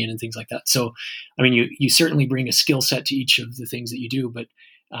in the Canyon and things like that. So, I mean, you certainly bring a skill set to each of the things that you do, but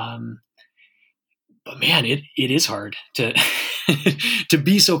man, it is hard to to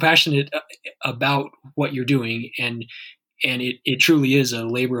be so passionate about what you're doing, and it truly is a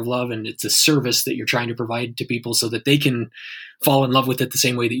labor of love, and it's a service that you're trying to provide to people so that they can fall in love with it the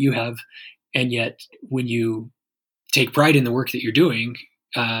same way that you have. And yet when you take pride in the work that you're doing,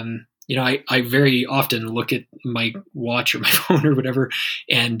 I very often look at my watch or my phone or whatever,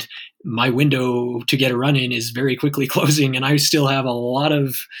 and my window to get a run in is very quickly closing, and I still have a lot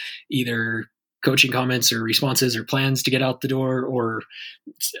of either coaching comments or responses or plans to get out the door, or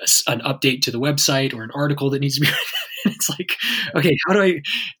an update to the website, or an article that needs to be written. It's like, okay,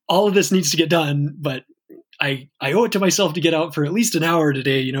 all of this needs to get done, but I owe it to myself to get out for at least an hour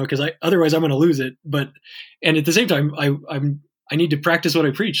today, because otherwise I'm going to lose it. And at the same time, I need to practice what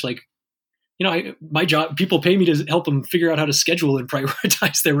I preach. Like, my job, people pay me to help them figure out how to schedule and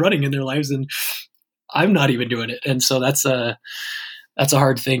prioritize their running in their lives, and I'm not even doing it. And so that's a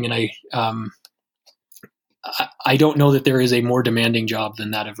hard thing. And I don't know that there is a more demanding job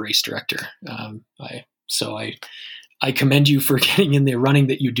than that of race director. I commend you for getting in the running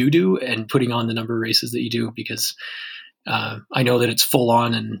that you do and putting on the number of races that you do, because I know that it's full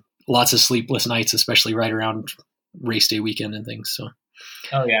on and lots of sleepless nights, especially right around race day weekend and things. So.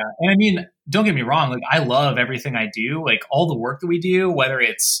 Oh yeah. And I mean, don't get me wrong. Like I love everything I do, like all the work that we do, whether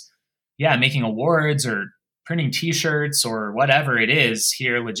it's making awards or printing t-shirts or whatever it is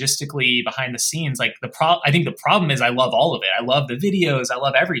here logistically behind the scenes. Like I think the problem is I love all of it. I love the videos. I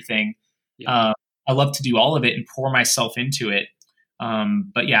love everything. Yeah. I love to do all of it and pour myself into it.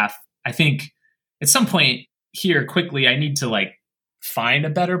 But yeah, I think at some point here quickly, I need to like find a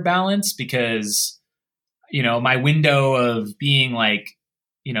better balance, because, my window of being like,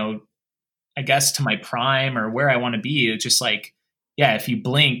 I guess to my prime or where I want to be, it's just like, if you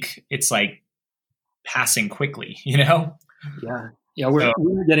blink, it's like passing quickly, Yeah. Yeah.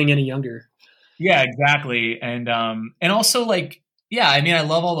 We're getting any younger. Yeah, exactly. And also like, I mean, I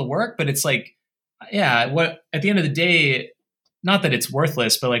love all the work, but it's like, what at the end of the day, not that it's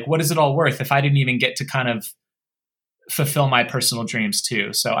worthless, but like, what is it all worth if I didn't even get to kind of fulfill my personal dreams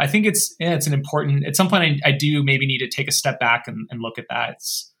too? So I think it's an important, at some point I do maybe need to take a step back and look at that.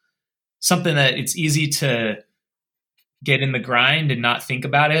 It's something that it's easy to get in the grind and not think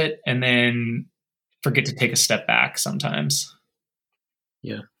about it, and then forget to take a step back sometimes.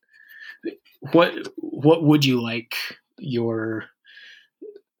 Yeah. What would you like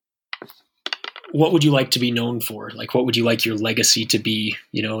what would you like to be known for? Like, what would you like your legacy to be,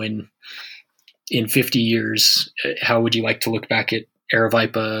 in 50 years? How would you like to look back at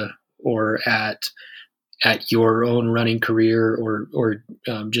Aravaipa or at your own running career, or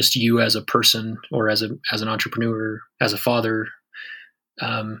just you as a person, or as an entrepreneur, as a father?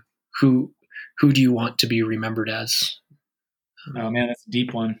 Who do you want to be remembered as? Oh man, that's a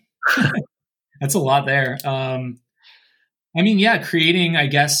deep one. That's a lot there. Creating, I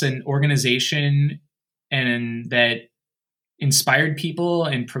guess, an organization and that inspired people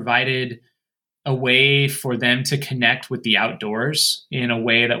and provided a way for them to connect with the outdoors in a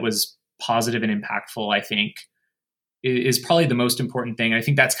way that was positive and impactful, I think, is probably the most important thing. I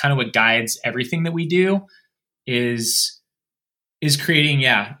think that's kind of what guides everything that we do is creating,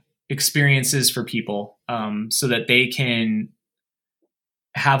 experiences for people, so that they can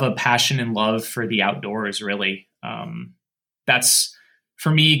have a passion and love for the outdoors, really. That's,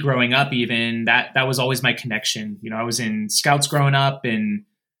 for me, growing up, even that was always my connection. I was in Scouts growing up, and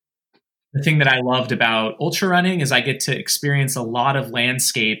the thing that I loved about ultra running is I get to experience a lot of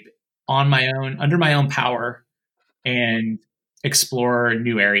landscape on my own, under my own power, and explore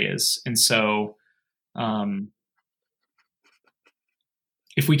new areas. And so,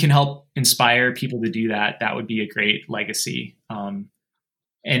 if we can help inspire people to do that, that would be a great legacy. And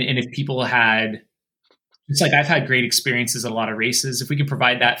if people had, it's like I've had great experiences at a lot of races. If we can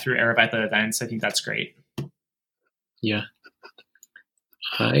provide that through Aravaipa events, I think that's great. Yeah,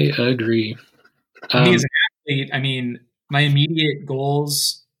 I agree. Me as an athlete, my immediate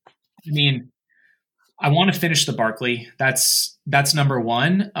goals, I want to finish the Barkley. That's number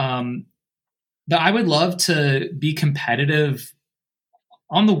one. But I would love to be competitive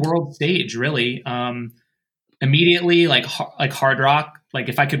on the world stage, really. Immediately, like Hard Rock. Like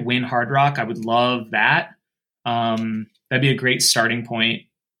if I could win Hard Rock, I would love that. That'd be a great starting point.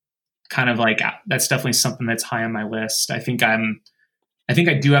 Kind of like, that's definitely something that's high on my list. I think I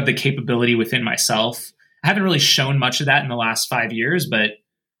do have the capability within myself. I haven't really shown much of that in the last 5 years, but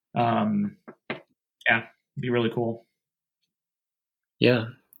it'd be really cool. Yeah,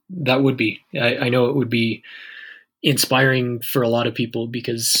 that would be. I know it would be inspiring for a lot of people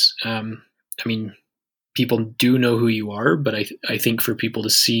because, people do know who you are, but I think for people to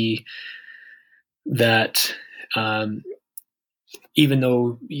see that, even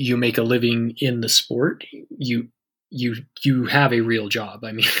though you make a living in the sport, you have a real job.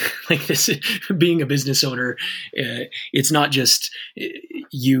 Like this, being a business owner, it's not just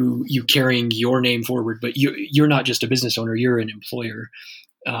you carrying your name forward, but you're not just a business owner, you're an employer.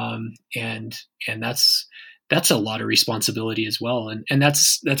 And that's a lot of responsibility as well. And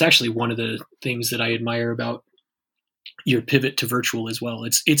that's actually one of the things that I admire about your pivot to virtual as well.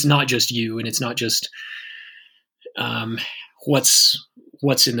 It's not just you, and it's not just,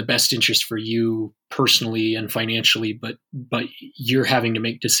 what's in the best interest for you personally and financially, but you're having to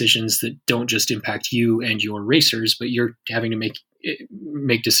make decisions that don't just impact you and your racers, but you're having to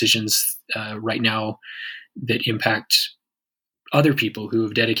make decisions right now that impact other people who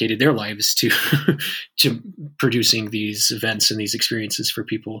have dedicated their lives to to producing these events and these experiences for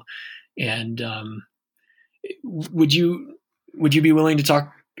people. And would you be willing to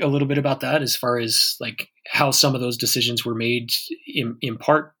talk a little bit about that, as far as like how some of those decisions were made in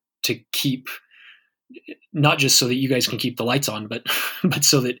part to keep, not just so that you guys can keep the lights on, but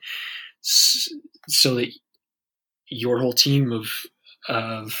so that your whole team of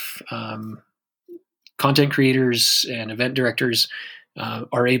content creators and event directors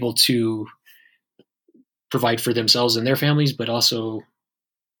are able to provide for themselves and their families, but also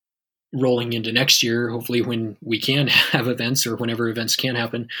rolling into next year, hopefully when we can have events, or whenever events can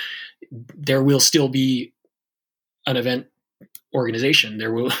happen, there will still be an event organization.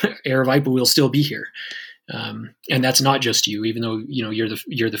 Aravaipa will still be here. And that's not just you, even though,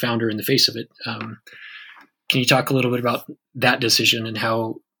 you're the founder and the face of it. Can you talk a little bit about that decision and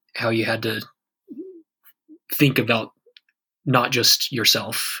how you had to think about not just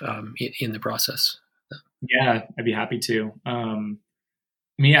yourself in the process? Yeah, I'd be happy to.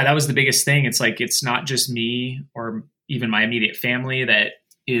 That was the biggest thing. It's like, it's not just me or even my immediate family that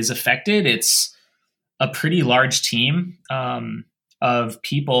is affected. It's a pretty large team of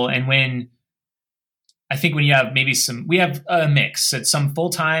people. And when you have we have a mix. It's some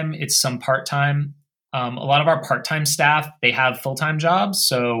full-time, it's some part-time. A lot of our part-time staff, they have full-time jobs.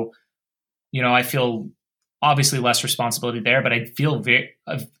 So, I feel obviously less responsibility there, but I feel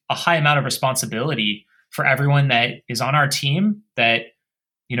a high amount of responsibility for everyone that is on our team that,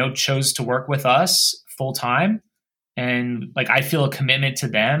 chose to work with us full time. And like, I feel a commitment to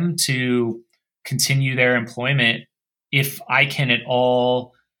them to continue their employment if I can at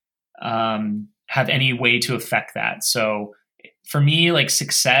all have any way to affect that. So for me, like,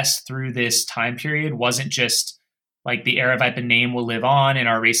 success through this time period wasn't just like the Aravaipa name will live on and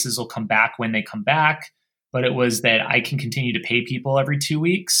our races will come back when they come back, but it was that I can continue to pay people every 2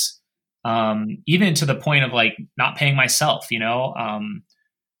 weeks, even to the point of like not paying myself,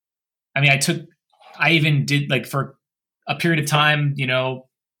 I even did, like, for a period of time,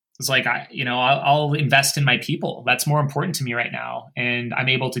 it's like, I'll invest in my people. That's more important to me right now. And I'm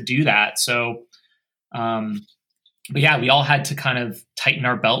able to do that. So, but yeah, we all had to kind of tighten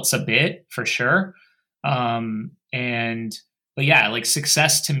our belts a bit for sure. But yeah, like,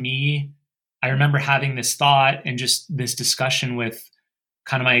 success to me, I remember having this thought and just this discussion with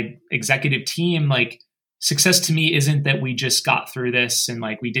kind of my executive team. Like, success to me isn't that we just got through this and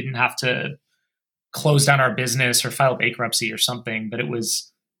like we didn't have to close down our business or file bankruptcy or something, but it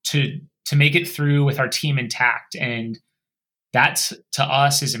was to make it through with our team intact. And that to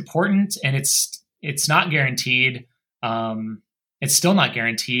us is important. And it's not guaranteed. It's still not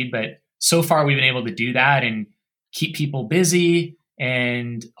guaranteed, but so far we've been able to do that and keep people busy,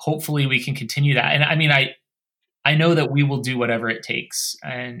 and hopefully we can continue that. And I mean, I know that we will do whatever it takes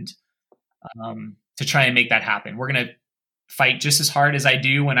and to try and make that happen. We're going to fight just as hard as I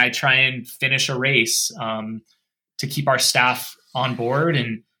do when I try and finish a race to keep our staff on board.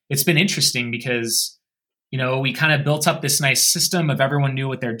 And it's been interesting because, we kind of built up this nice system of everyone knew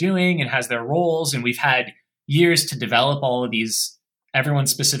what they're doing and has their roles. And we've had years to develop all of these,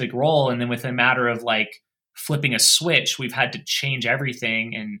 everyone's specific role. And then with a matter of like flipping a switch, we've had to change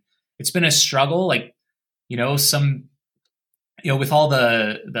everything. And it's been a struggle, like, with all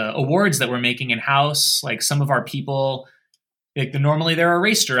the awards that we're making in-house, like some of our people, like normally they're a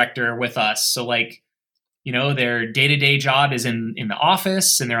race director with us. So like, their day-to-day job is in the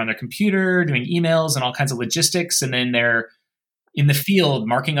office and they're on their computer doing emails and all kinds of logistics. And then they're in the field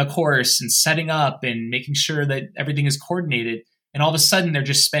marking a course and setting up and making sure that everything is coordinated. And all of a sudden they're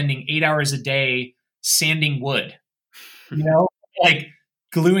just spending 8 hours a day sanding wood, like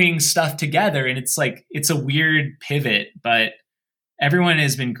gluing stuff together. And it's like, it's a weird pivot, but everyone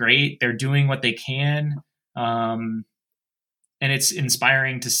has been great. They're doing what they can. And it's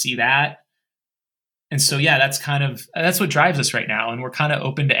inspiring to see that. And so, yeah, that's what drives us right now. And we're kind of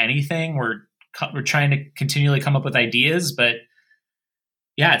open to anything. We're trying to continually come up with ideas, but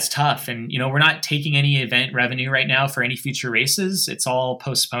yeah, it's tough. And, we're not taking any event revenue right now for any future races. It's all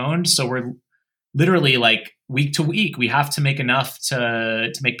postponed. So we're literally like week to week, we have to make enough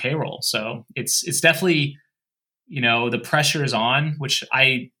to make payroll. So it's definitely, the pressure is on, which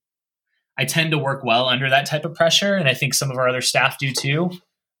I tend to work well under that type of pressure. And I think some of our other staff do too.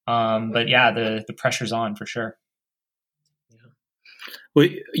 But yeah, the pressure's on for sure. Yeah. Well,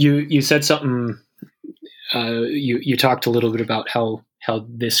 you said something, you talked a little bit about how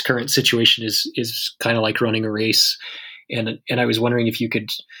this current situation is kind of like running a race. And I was wondering if you could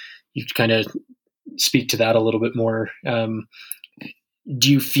kind of speak to that a little bit more.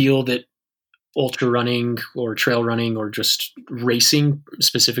 Do you feel that ultra running or trail running or just racing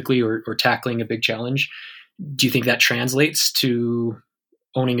specifically or tackling a big challenge, do you think that translates to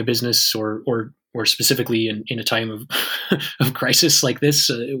owning a business or specifically in a time of crisis like this?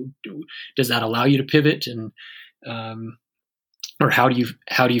 Does that allow you to pivot? And or how do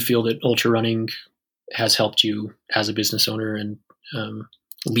you feel that ultra running has helped you as a business owner and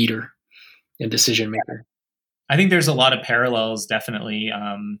leader and decision maker? I think there's a lot of parallels, definitely.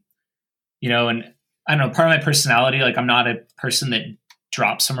 And I don't know, part of my personality, like I'm not a person that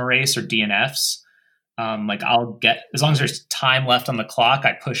drops from a race or DNFs. Like I'll get, as long as there's time left on the clock,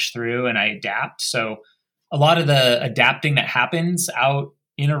 I push through and I adapt. So a lot of the adapting that happens out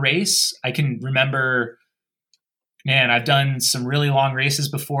in a race, I can remember, man, I've done some really long races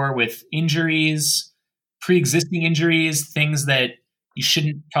before with injuries, pre-existing injuries, things that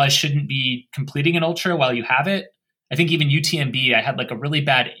you probably shouldn't be completing an ultra while you have it. I think even UTMB, I had like a really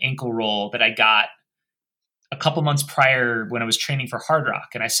bad ankle roll that I got a couple months prior when I was training for Hard Rock,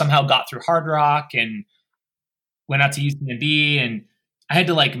 and I somehow got through Hard Rock and went out to UTMB, and I had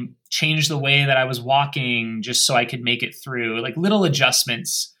to like change the way that I was walking just so I could make it through, like little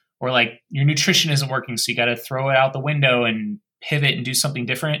adjustments, or like your nutrition isn't working. So you got to throw it out the window and pivot and do something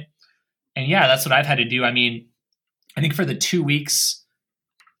different. And yeah, that's what I've had to do. I mean, I think for the 2 weeks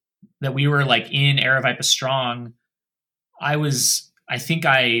that we were like in Aravaipa Strong, I was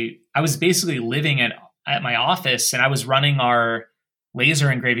basically living at my office, and I was running our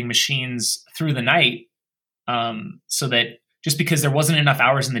laser engraving machines through the night So that just because there wasn't enough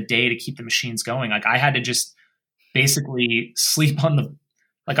hours in the day to keep the machines going, like I had to just basically sleep on the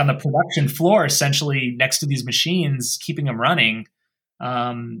production floor, essentially next to these machines, keeping them running.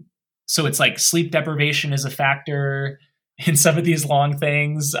 So it's like sleep deprivation is a factor in some of these long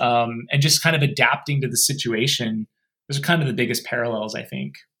things, and just kind of adapting to the situation. Those are kind of the biggest parallels, I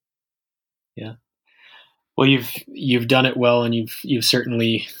think. Yeah. Well, you've done it well, and you've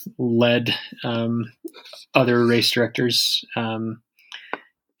certainly led other race directors, and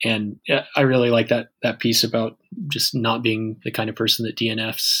I really like that piece about just not being the kind of person that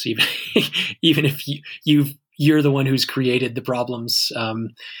DNFs, even if you're the one who's created the problems.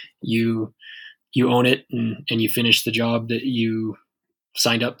 You own it and you finish the job that you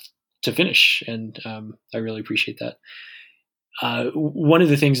signed up to finish, and I really appreciate that. One of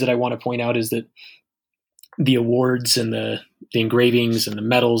the things that I want to point out is that the awards and the engravings and the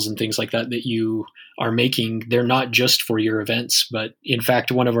medals and things like that you are making, they're not just for your events, but in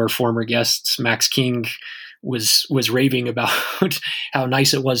fact, one of our former guests, Max King, was raving about how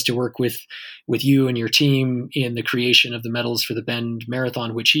nice it was to work with you and your team in the creation of the medals for the Bend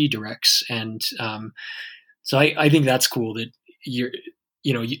Marathon, which he directs. And so I think that's cool that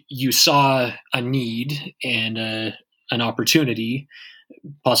you saw a need and an opportunity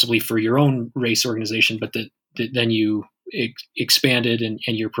possibly for your own race organization, but that then you expanded and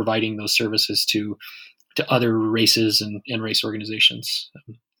you're providing those services to other races and race organizations.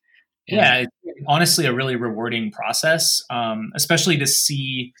 Yeah, it's honestly a really rewarding process, especially to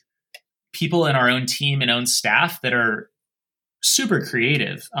see people in our own team and own staff that are super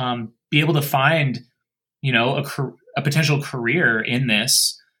creative, be able to find, a potential career in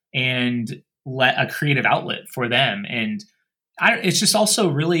this and let a creative outlet for them. And it's just also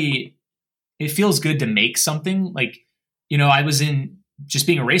really, it feels good to make something. Like, I was in just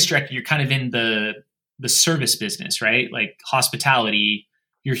being a race director, you're kind of in the service business, right? Like hospitality,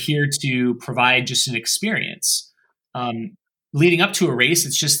 you're here to provide just an experience. Leading up to a race,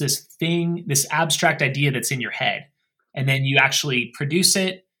 it's just this thing, this abstract idea that's in your head. And then you actually produce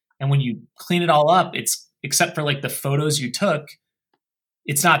it. And when you clean it all up, it's, except for like the photos you took,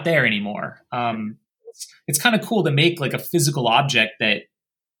 it's not there anymore. It's kind of cool to make like a physical object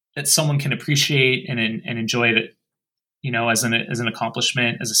that someone can appreciate and enjoy it, as an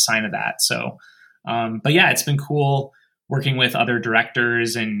accomplishment, as a sign of that. So, but yeah, it's been cool working with other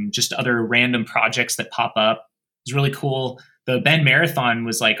directors and just other random projects that pop up. It's really cool. The Bend Marathon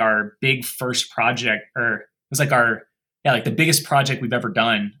was like our big first project, or it was like the biggest project we've ever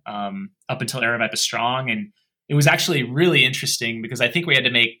done up until Aravaipa Strong. And it was actually really interesting because I think we had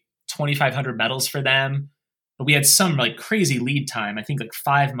to make 2,500 medals for them, but we had some like crazy lead time. I think like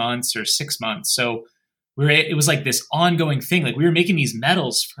 5 months or 6 months. So it was like this ongoing thing. Like we were making these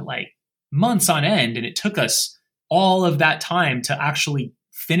medals for like months on end, and it took us all of that time to actually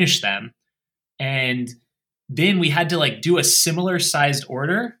finish them. And then we had to like do a similar sized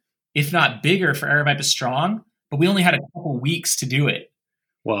order, if not bigger, for Aravaipa Strong, but we only had a couple weeks to do it.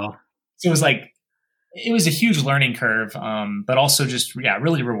 Wow. So it was a huge learning curve, but also just,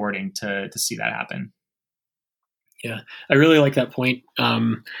 really rewarding to see that happen. Yeah, I really like that point.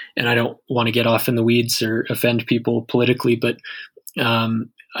 And I don't want to get off in the weeds or offend people politically, but that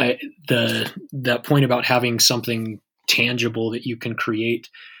point about having something tangible that you can create,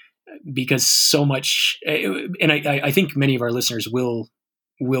 because so much, and I think many of our listeners will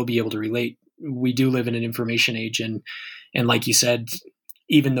be able to relate. We do live in an information age, and like you said,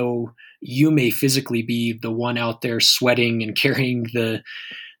 even though you may physically be the one out there sweating and carrying the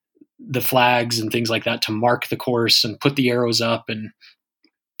flags and things like that to mark the course and put the arrows up and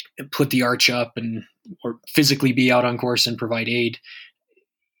put the arch up or physically be out on course and provide aid,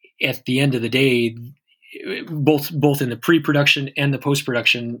 at the end of the day, both in the pre-production and the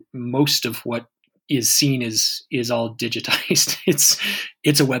post-production, most of what is seen is all digitized.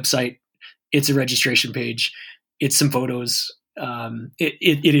 It's a website, it's a registration page, it's some photos.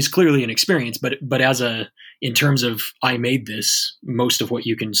 It is clearly an experience, but in terms of I made this, most of what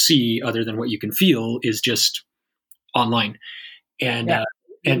you can see, other than what you can feel, is just online. And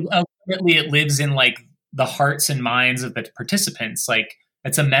ultimately, it lives in like the hearts and minds of the participants. Like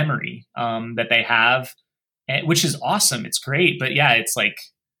it's a memory that they have, which is awesome. It's great, but yeah, it's like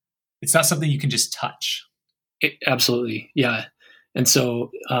it's not something you can just touch. Absolutely, yeah. And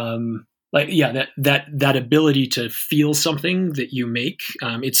so, that ability to feel something that you make,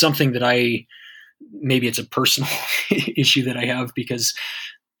 it's something that maybe it's a personal issue that I have, because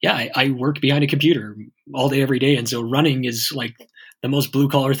I work behind a computer all day, every day. And so running is like the most blue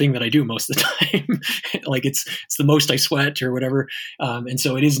collar thing that I do most of the time. Like it's the most I sweat or whatever. And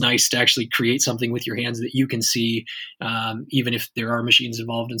so it is nice to actually create something with your hands that you can see, even if there are machines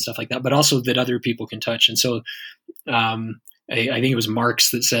involved and stuff like that, but also that other people can touch. And so I think it was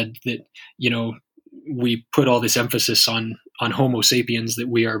Marx that said that, we put all this emphasis on Homo sapiens, that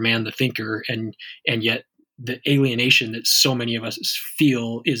we are man the thinker, and yet the alienation that so many of us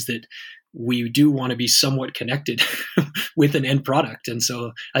feel is that we do want to be somewhat connected with an end product. And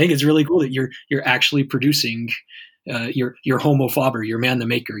so I think it's really cool that you're actually producing your Homo faber, your man the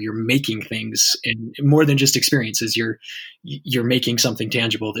maker. You're making things, and more than just experiences. You're making something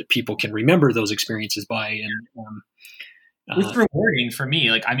tangible that people can remember those experiences by. And it's rewarding for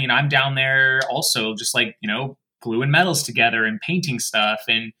me. Like, I mean, I'm down there also just like, gluing metals together and painting stuff,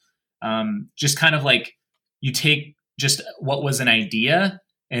 and just kind of like you take just what was an idea,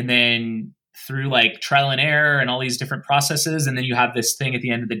 and then through like trial and error and all these different processes, and then you have this thing at the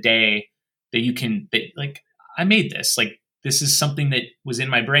end of the day that like, I made this. Like, this is something that was in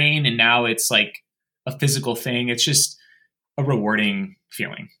my brain, and now it's like a physical thing. It's just a rewarding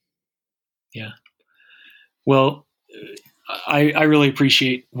feeling. Yeah. Well, I really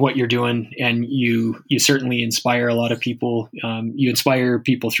appreciate what you're doing, and you certainly inspire a lot of people. You inspire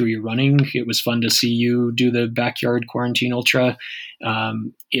people through your running. It was fun to see you do the backyard quarantine ultra.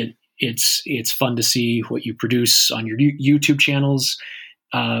 It's fun to see what you produce on your YouTube channels.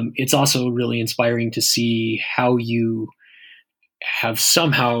 It's also really inspiring to see how you have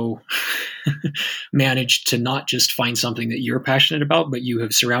somehow managed to not just find something that you're passionate about, but you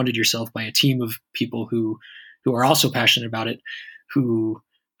have surrounded yourself by a team of people who are also passionate about it, who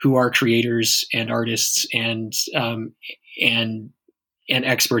are creators and artists and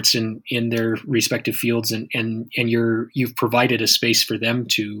experts in their respective fields, and you've provided a space for them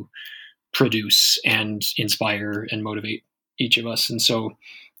to produce and inspire and motivate each of us. And so,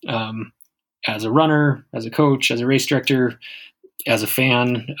 as a runner, as a coach, as a race director, as a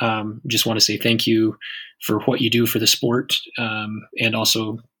fan, just want to say thank you for what you do for the sport, and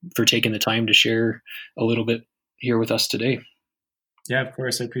also for taking the time to share a little bit here with us today. Yeah, of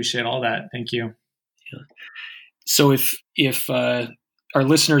course. I appreciate all that. Thank you. Yeah. So if our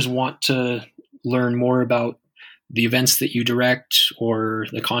listeners want to learn more about the events that you direct or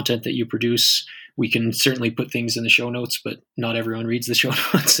the content that you produce, we can certainly put things in the show notes, but not everyone reads the show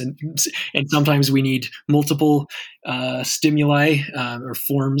notes. And sometimes we need multiple stimuli or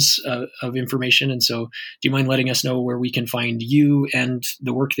forms of information. And so do you mind letting us know where we can find you and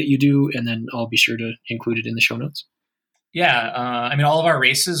the work that you do? And then I'll be sure to include it in the show notes. Yeah. I mean, all of our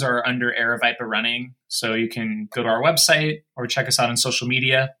races are under Aravaipa Running. So you can go to our website or check us out on social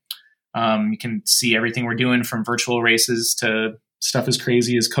media. You can see everything we're doing, from virtual races to stuff as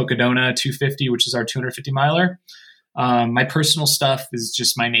crazy as Cocodona 250, which is our 250 miler. My personal stuff is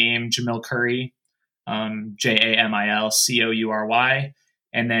just my name, Jamil Coury, JamilCoury.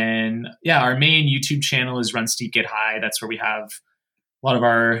 And then, our main YouTube channel is Run Steep, Get High. That's where we have a lot of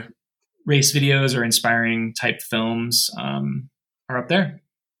our race videos or inspiring type films are up there.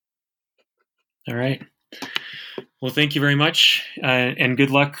 All right. Well, thank you very much, and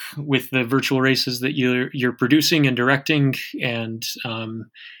good luck with the virtual races that you're producing and directing, and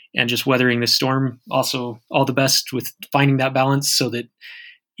just weathering the storm. Also, all the best with finding that balance, so that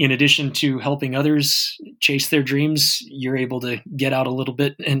in addition to helping others chase their dreams, you're able to get out a little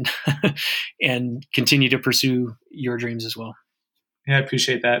bit and and continue to pursue your dreams as well. Yeah, I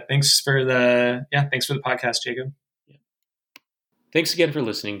appreciate that. Thanks for the podcast, Jacob. Thanks again for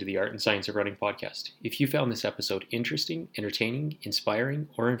listening to the Art and Science of Running podcast. If you found this episode interesting, entertaining, inspiring,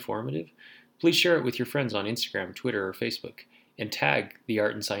 or informative, please share it with your friends on Instagram, Twitter, or Facebook, and tag the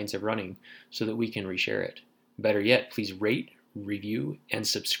Art and Science of Running so that we can reshare it. Better yet, please rate, review, and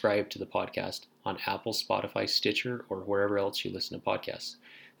subscribe to the podcast on Apple, Spotify, Stitcher, or wherever else you listen to podcasts.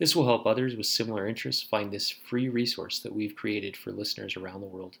 This will help others with similar interests find this free resource that we've created for listeners around the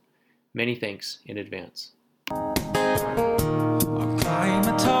world. Many thanks in advance. Climb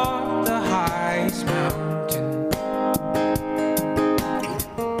atop the highest mountain.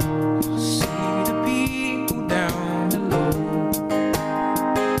 See the people down below.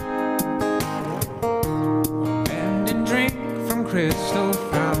 Bend and drink from crystal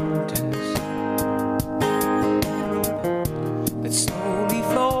fountains that slowly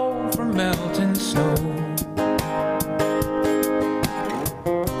flow from melting snow.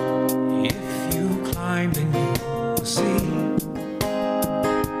 If you climb, then you will see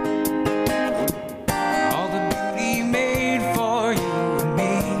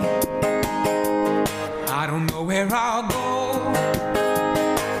where I'll go,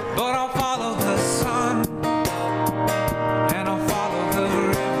 but I'll follow the sun, and I'll follow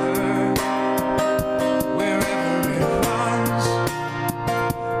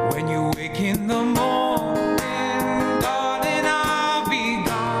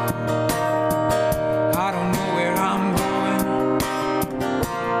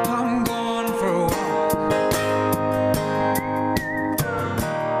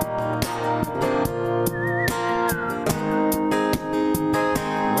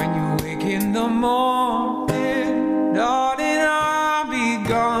the morning, darling, I'll be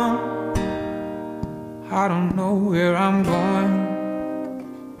gone. I don't know where I'm going.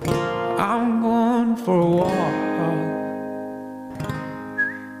 I'm going for a walk.